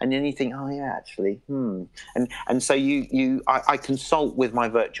 And then you think, oh yeah, actually, And so I consult with my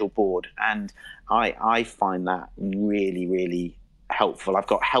virtual board, and I find that really, really helpful. I've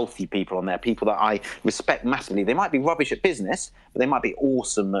got healthy people on there, people that I respect massively. They might be rubbish at business, but they might be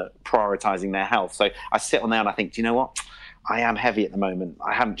awesome at prioritizing their health. So I sit on there and I think, do you know what? I am heavy at the moment.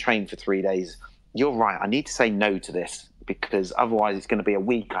 I haven't trained for 3 days. You're right. I need to say no to this, because otherwise it's going to be a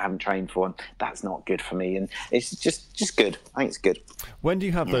week I haven't trained for, and that's not good for me. And it's just good. I think it's good. When do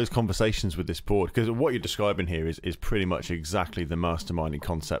you have those conversations with this board? Because what you're describing here is pretty much exactly the masterminding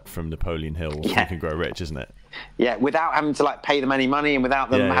concept from Napoleon Hill's Think and Grow Rich, isn't it? Yeah, without having to like pay them any money, and without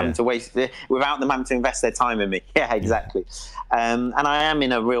them having to without them having to invest their time in me. Yeah, exactly. And I am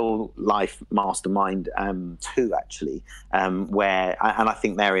in a real life mastermind too, actually, where I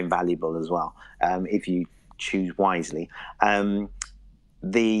think they're invaluable as well if you choose wisely.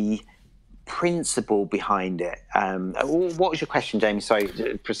 The principle behind it. What was your question, Jamie?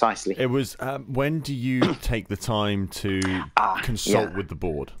 Sorry, precisely. It was when do you take the time to consult with the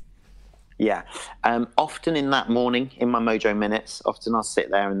board? Yeah, often in that morning, in my Mojo minutes, often I'll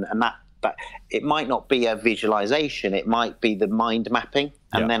sit there and that it might not be a visualization, it might be the mind mapping,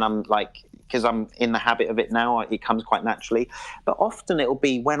 and then I'm like, because I'm in the habit of it now, it comes quite naturally. But often it'll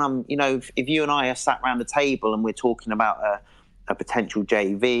be when I'm, if you and I are sat around the table and we're talking about a potential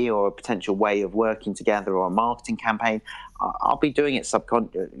JV or a potential way of working together or a marketing campaign, I'll be doing it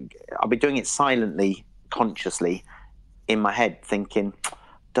I'll be doing it silently, consciously in my head, thinking,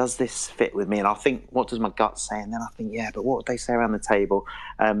 does this fit with me? And I'll think, what does my gut say? And then I think, yeah, but what would they say around the table?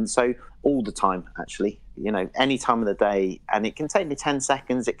 So all the time, actually, any time of the day. And it can take me 10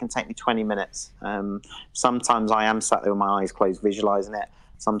 seconds. It can take me 20 minutes. Sometimes I am sat there with my eyes closed, visualizing it.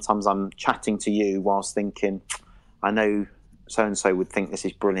 Sometimes I'm chatting to you whilst thinking, I know so-and-so would think this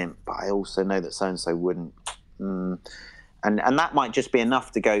is brilliant, but I also know that so-and-so wouldn't. And that might just be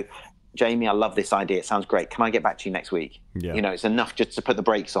enough to go, Jamie, I love this idea. It sounds great. Can I get back to you next week? Yeah. It's enough just to put the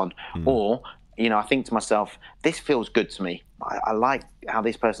brakes on. Or, I think to myself, this feels good to me. I like how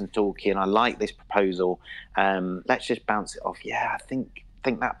this person's talking. I like this proposal. Let's just bounce it off. Yeah, I think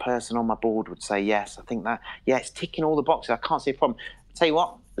that person on my board would say yes. I think that, it's ticking all the boxes. I can't see a problem. Tell you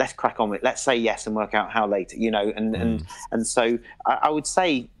what, let's crack on with it. Let's say yes and work out how later, and so I would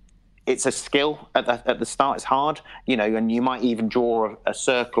say, it's a skill at the start. It's hard, and you might even draw a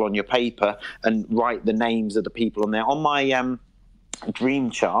circle on your paper and write the names of the people on there. On my dream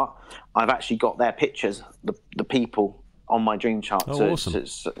chart, I've actually got their pictures, the people on my dream chart, awesome.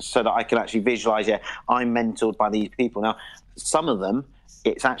 So that I can actually visualize, I'm mentored by these people. Now, some of them,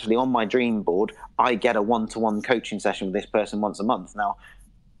 it's actually on my dream board. I get a one-to-one coaching session with this person once a month. Now,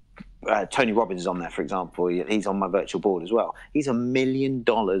 Tony Robbins is on there, for example. He's on my virtual board as well. He's $1 million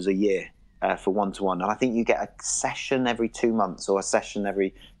a year for one-to-one. And I think you get a session every 2 months or a session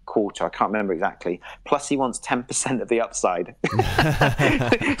every quarter. I can't remember exactly. Plus, he wants 10% of the upside.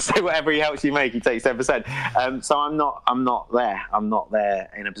 So whatever he helps you make, he takes 10%. So I'm not there. I'm not there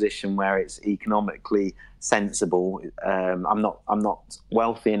in a position where it's economically sensible. I'm not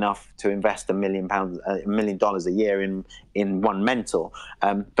wealthy enough to invest $1 million a year in one mentor.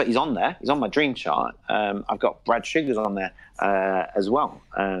 But he's on there. He's on my dream chart. I've got Brad Sugars on there as well.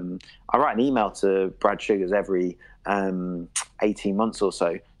 I write an email to Brad Sugars every 18 months or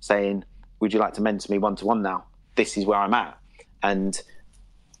so saying, would you like to mentor me one-to-one now? This is where I'm at. And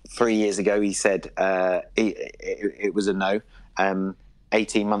 3 years ago, he said it was a no.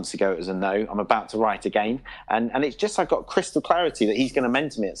 18 months ago, it was a no. I'm about to write again. And it's just, I've got crystal clarity that he's going to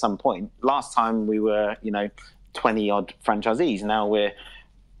mentor me at some point. Last time we were, 20-odd franchisees. Now we're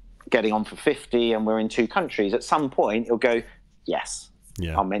getting on for 50 and we're in 2 countries. At some point, he'll go, yes.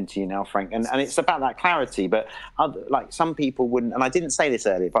 Yeah. I'll mentor you now, Frank. And it's about that clarity. But like some people wouldn't, and I didn't say this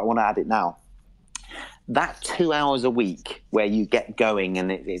earlier, but I want to add it now. That 2 hours a week where you get going,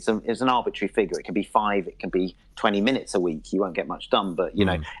 and it's an arbitrary figure. It can be 5, it can be 20 minutes a week. You won't get much done, but you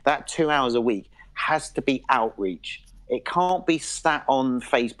know, that 2 hours a week has to be outreach. It can't be sat on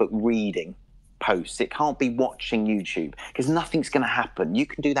Facebook reading posts. It can't be watching YouTube, because nothing's going to happen. You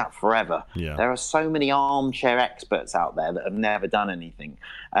can do that forever. Yeah. There are so many armchair experts out there that have never done anything,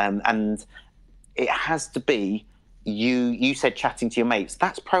 and it has to be. You said chatting to your mates.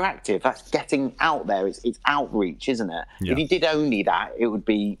 That's proactive. That's getting out there. It's outreach, isn't it? Yeah. If you did only that, it would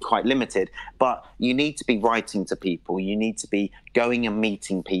be quite limited. But you need to be writing to people. You need to be going and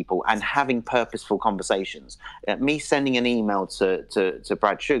meeting people and having purposeful conversations. Me sending an email to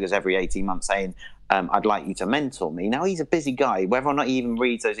Brad Sugars every 18 months saying, I'd like you to mentor me. Now, he's a busy guy. Whether or not he even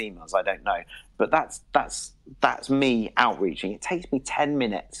reads those emails, I don't know. But that's me outreaching. It takes me 10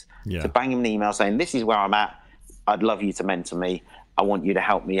 minutes to bang him an email saying, this is where I'm at. I'd love you to mentor me. I want you to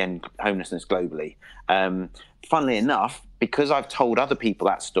help me end homelessness globally. Funnily enough, because I've told other people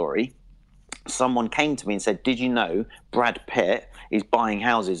that story, someone came to me and said, did you know Brad Pitt is buying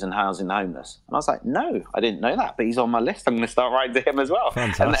houses and housing the homeless? And I was like, no, I didn't know that, but he's on my list. I'm going to start writing to him as well.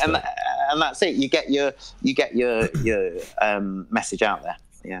 Fantastic. And that's it. You get your message out there.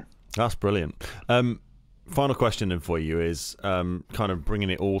 Yeah. That's brilliant. Final question then for you is kind of bringing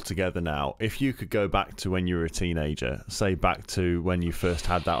it all together now. If you could go back to when you were a teenager, say back to when you first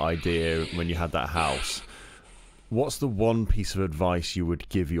had that idea, when you had that house, what's the one piece of advice you would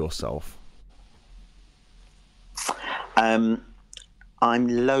give yourself? I'm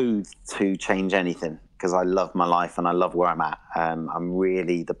loath to change anything because I love my life and I love where I'm at. I'm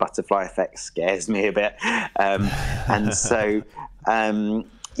really, the butterfly effect scares me a bit. And so,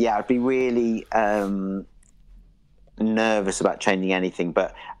 yeah, I'd be really nervous about changing anything,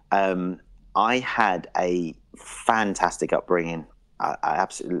 but I had a fantastic upbringing. I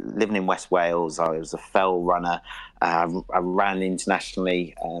absolutely living in West Wales. I was a fell runner. I ran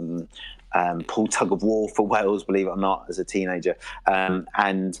internationally, pulled tug of war for Wales, believe it or not, as a teenager,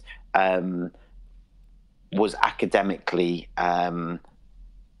 and was academically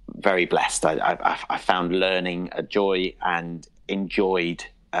very blessed. I found learning a joy and enjoyed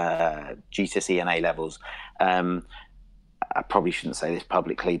GCSE and A levels. I probably shouldn't say this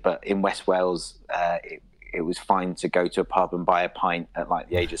publicly, but in West Wales, it was fine to go to a pub and buy a pint at like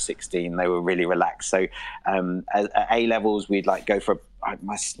the age of 16. They were really relaxed. So at A levels, we'd like go for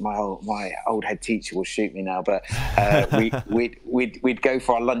my old head teacher will shoot me now, but we'd go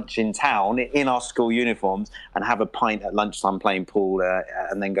for our lunch in town in our school uniforms and have a pint at lunchtime playing pool,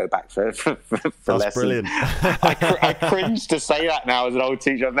 and then go back for That's lessons. Brilliant. I cringe to say that now as an old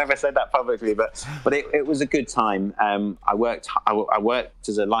teacher. I've never said that publicly, but it was a good time. I worked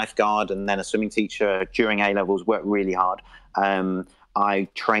as a lifeguard and then a swimming teacher during A levels. Worked really hard. I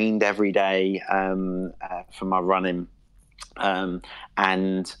trained every day for my running.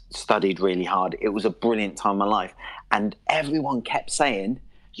 And studied really hard. It was a brilliant time of my life. And everyone kept saying,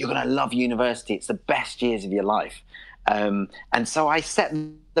 you're going to love university. It's the best years of your life. And so I set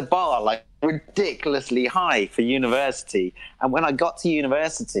the bar like ridiculously high for university. And when I got to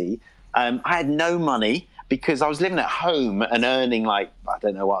university, I had no money because I was living at home and earning like, I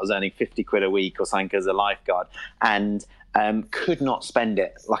don't know what I was earning, 50 quid a week or something as a lifeguard. And could not spend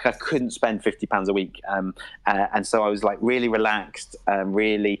it. Like I couldn't spend £50 a week. And so I was like really relaxed,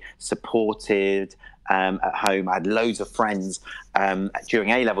 really supported at home. I had loads of friends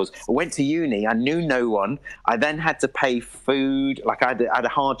during A levels. I went to uni. I knew no one. I then had to pay food. Like I had a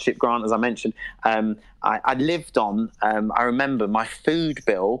hardship grant, as I mentioned. I lived on, I remember my food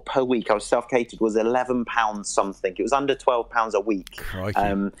bill per week, I was self-catered, was £11 something. It was under £12 a week.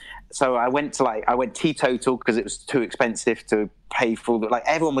 So I went teetotal because it was too expensive to pay for. Like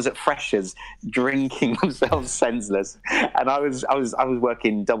everyone was at Freshers drinking themselves senseless, and I was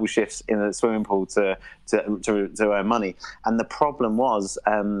working double shifts in a swimming pool to earn money. And the problem was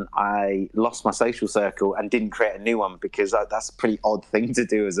I lost my social circle and didn't create a new one because that's a pretty odd thing to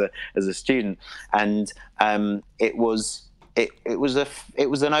do as a student. And it was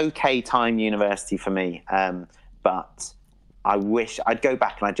an okay time university for me, but I wish I'd go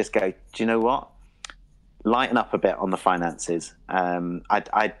back and I'd just go, do you know what? Lighten up a bit on the finances.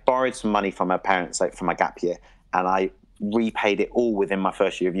 I borrowed some money from my parents for my gap year, and I repaid it all within my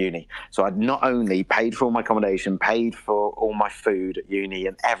first year of uni. So I'd not only paid for all my accommodation, paid for all my food at uni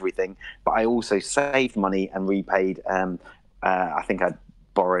and everything, but I also saved money and repaid. I think I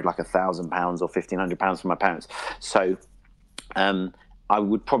borrowed like £1,000 or £1,500 from my parents. So I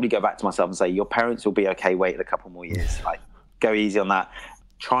would probably go back to myself and say, your parents will be okay, wait a couple more years. Like, go easy on that.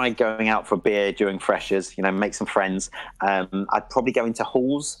 Try going out for a beer during freshers, make some friends. I'd probably go into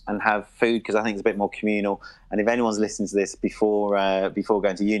halls and have food because I think it's a bit more communal. And if anyone's listening to this before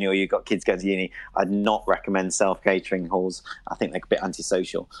going to uni, or you've got kids going to uni, I'd not recommend self-catering halls. I think they're a bit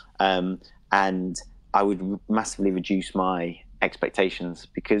antisocial. And I would massively reduce my expectations,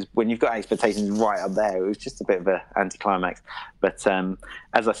 because when you've got expectations right up there, it was just a bit of an anticlimax. But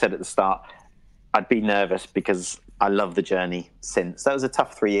as I said at the start, I'd be nervous because I love the journey since. That was a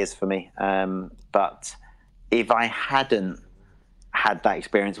tough 3 years for me. But if I hadn't had that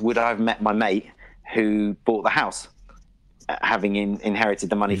experience, would I have met my mate who bought the house, having inherited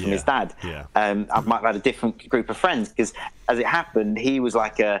the money from his dad? I might have had a different group of friends, because as it happened, he was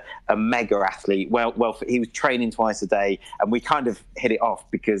like a mega athlete. Well, he was training twice a day, and we kind of hit it off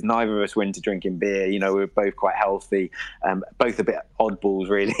because neither of us were into drinking beer. We were both quite healthy, both a bit oddballs,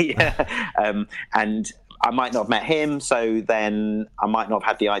 really. And I might not have met him, so then I might not have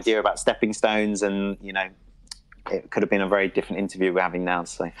had the idea about stepping stones, and it could have been a very different interview we're having now.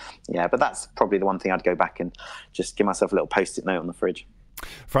 So yeah, but that's probably the one thing I'd go back and just give myself a little post-it note on the fridge.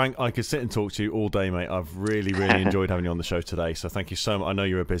 Frank, I could sit and talk to you all day, mate. I've really enjoyed having you on the show today, so thank you so much. I know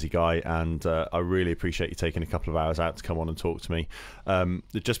you're a busy guy, and I really appreciate you taking a couple of hours out to come on and talk to me.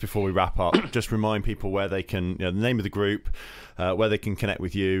 Just before we wrap up, just remind people where they can, the name of the group, where they can connect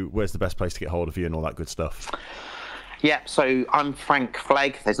with you, where's the best place to get hold of you, and all that good stuff. Yeah, so I'm Frank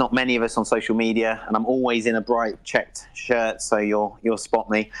Flegg. There's not many of us on social media, and I'm always in a bright checked shirt, so you'll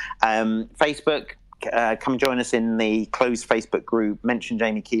spot me. Facebook, come join us in the closed Facebook group. Mention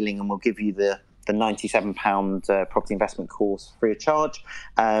Jamie Keeling, and we'll give you the £97 property investment course free of charge.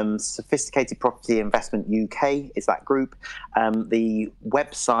 Sophisticated Property Investment UK is that group. The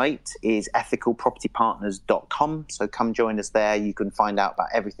website is ethicalpropertypartners.com, so come join us there. You can find out about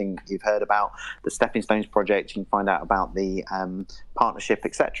everything you've heard about the Stepping Stones project. You can find out about the partnership,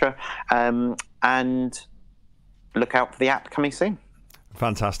 etc. And look out for the app coming soon.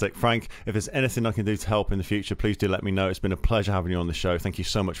 Fantastic. Frank, if there's anything I can do to help in the future, please do let me know. It's been a pleasure having you on the show. Thank you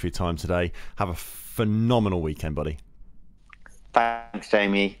so much for your time today. Have a phenomenal weekend, buddy. Thanks,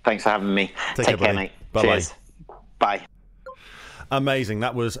 Jamie. Thanks for having me. Take care, mate. Bye-bye. Cheers. Bye. Amazing.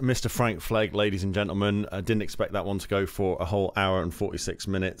 That was Mr. Frank Flegg, ladies and gentlemen. I didn't expect that one to go for a whole hour and 46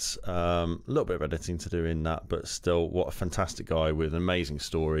 minutes. A little bit of editing to do in that, but still, what a fantastic guy with an amazing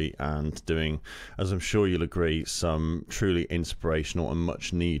story and doing, as I'm sure you'll agree, some truly inspirational and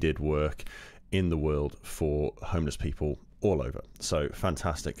much needed work in the world for homeless people all over. So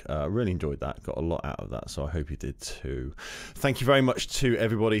fantastic. Really enjoyed that. Got a lot out of that, so I hope you did too. Thank you very much to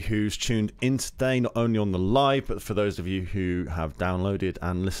everybody who's tuned in today, not only on the live, but for those of you who have downloaded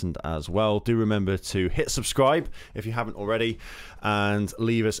and listened as well. Do remember to hit subscribe if you haven't already, and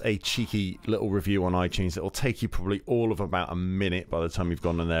leave us a cheeky little review on iTunes. It'll take you probably all of about a minute by the time you've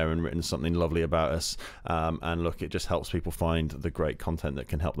gone in there and written something lovely about us. And look, it just helps people find the great content that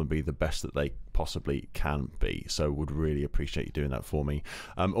can help them be the best that they possibly can be. So would really appreciate you doing that for me.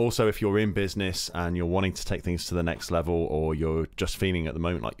 Also, if you're in business and you're wanting to take things to the next level, or you're just feeling at the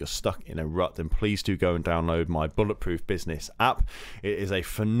moment like you're stuck in a rut, then please do go and download my Bulletproof Business app. It is a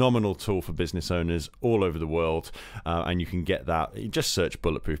phenomenal tool for business owners all over the world, and you can get that. You just search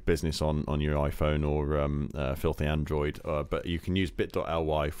Bulletproof Business on your iPhone or filthy Android, but you can use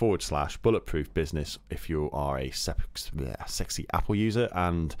bit.ly/Bulletproof Business if you are a sexy Apple user,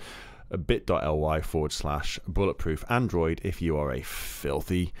 and bit.ly/Bulletproof Android if you are a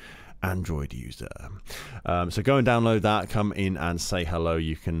filthy Android user. So go and download that, come in and say hello.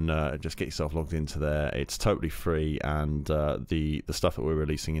 You can just get yourself logged into there. It's totally free, and the stuff that we're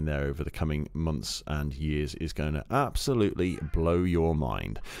releasing in there over the coming months and years is going to absolutely blow your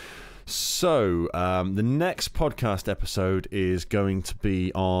mind. So the next podcast episode is going to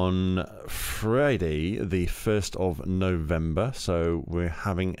be on Friday, the 1st of November. So we're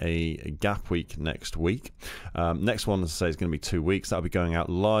having a gap week next week. Next one, as I say, is going to be 2 weeks. That'll be going out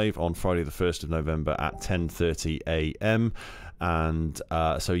live on Friday, the 1st of November at 10:30 a.m. And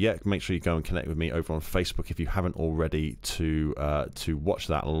so yeah, make sure you go and connect with me over on Facebook if you haven't already to watch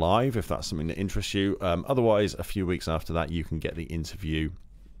that live, if that's something that interests you. Otherwise, a few weeks after that, you can get the interview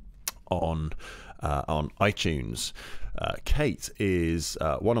on iTunes. Kate is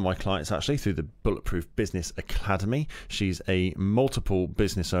one of my clients actually through the Bulletproof Business Academy. She's a multiple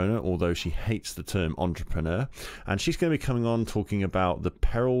business owner, although she hates the term entrepreneur, and she's going to be coming on talking about the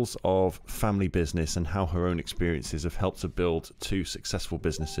perils of family business and how her own experiences have helped to build 2 successful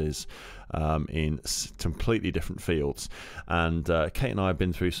businesses in completely different fields. And Kate and I have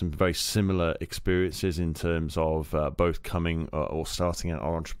been through some very similar experiences in terms of both coming or starting out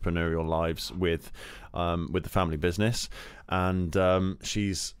our entrepreneurial lives with the family business, and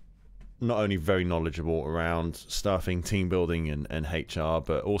she's not only very knowledgeable around staffing, team building, and HR,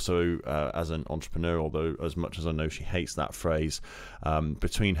 but also as an entrepreneur, although as much as I know she hates that phrase,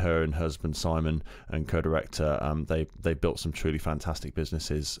 between her and her husband Simon and co-director, they built some truly fantastic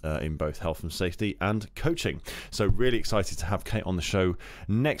businesses in both health and safety and coaching. So really excited to have Kate on the show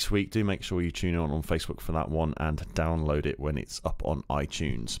next week. Do make sure you tune in on Facebook for that one and download it when it's up on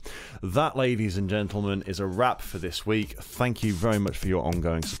iTunes. That, ladies and gentlemen, is a wrap for this week. Thank you very much for your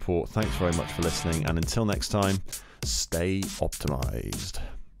ongoing support. Thanks very much for listening, and until next time, stay optimized.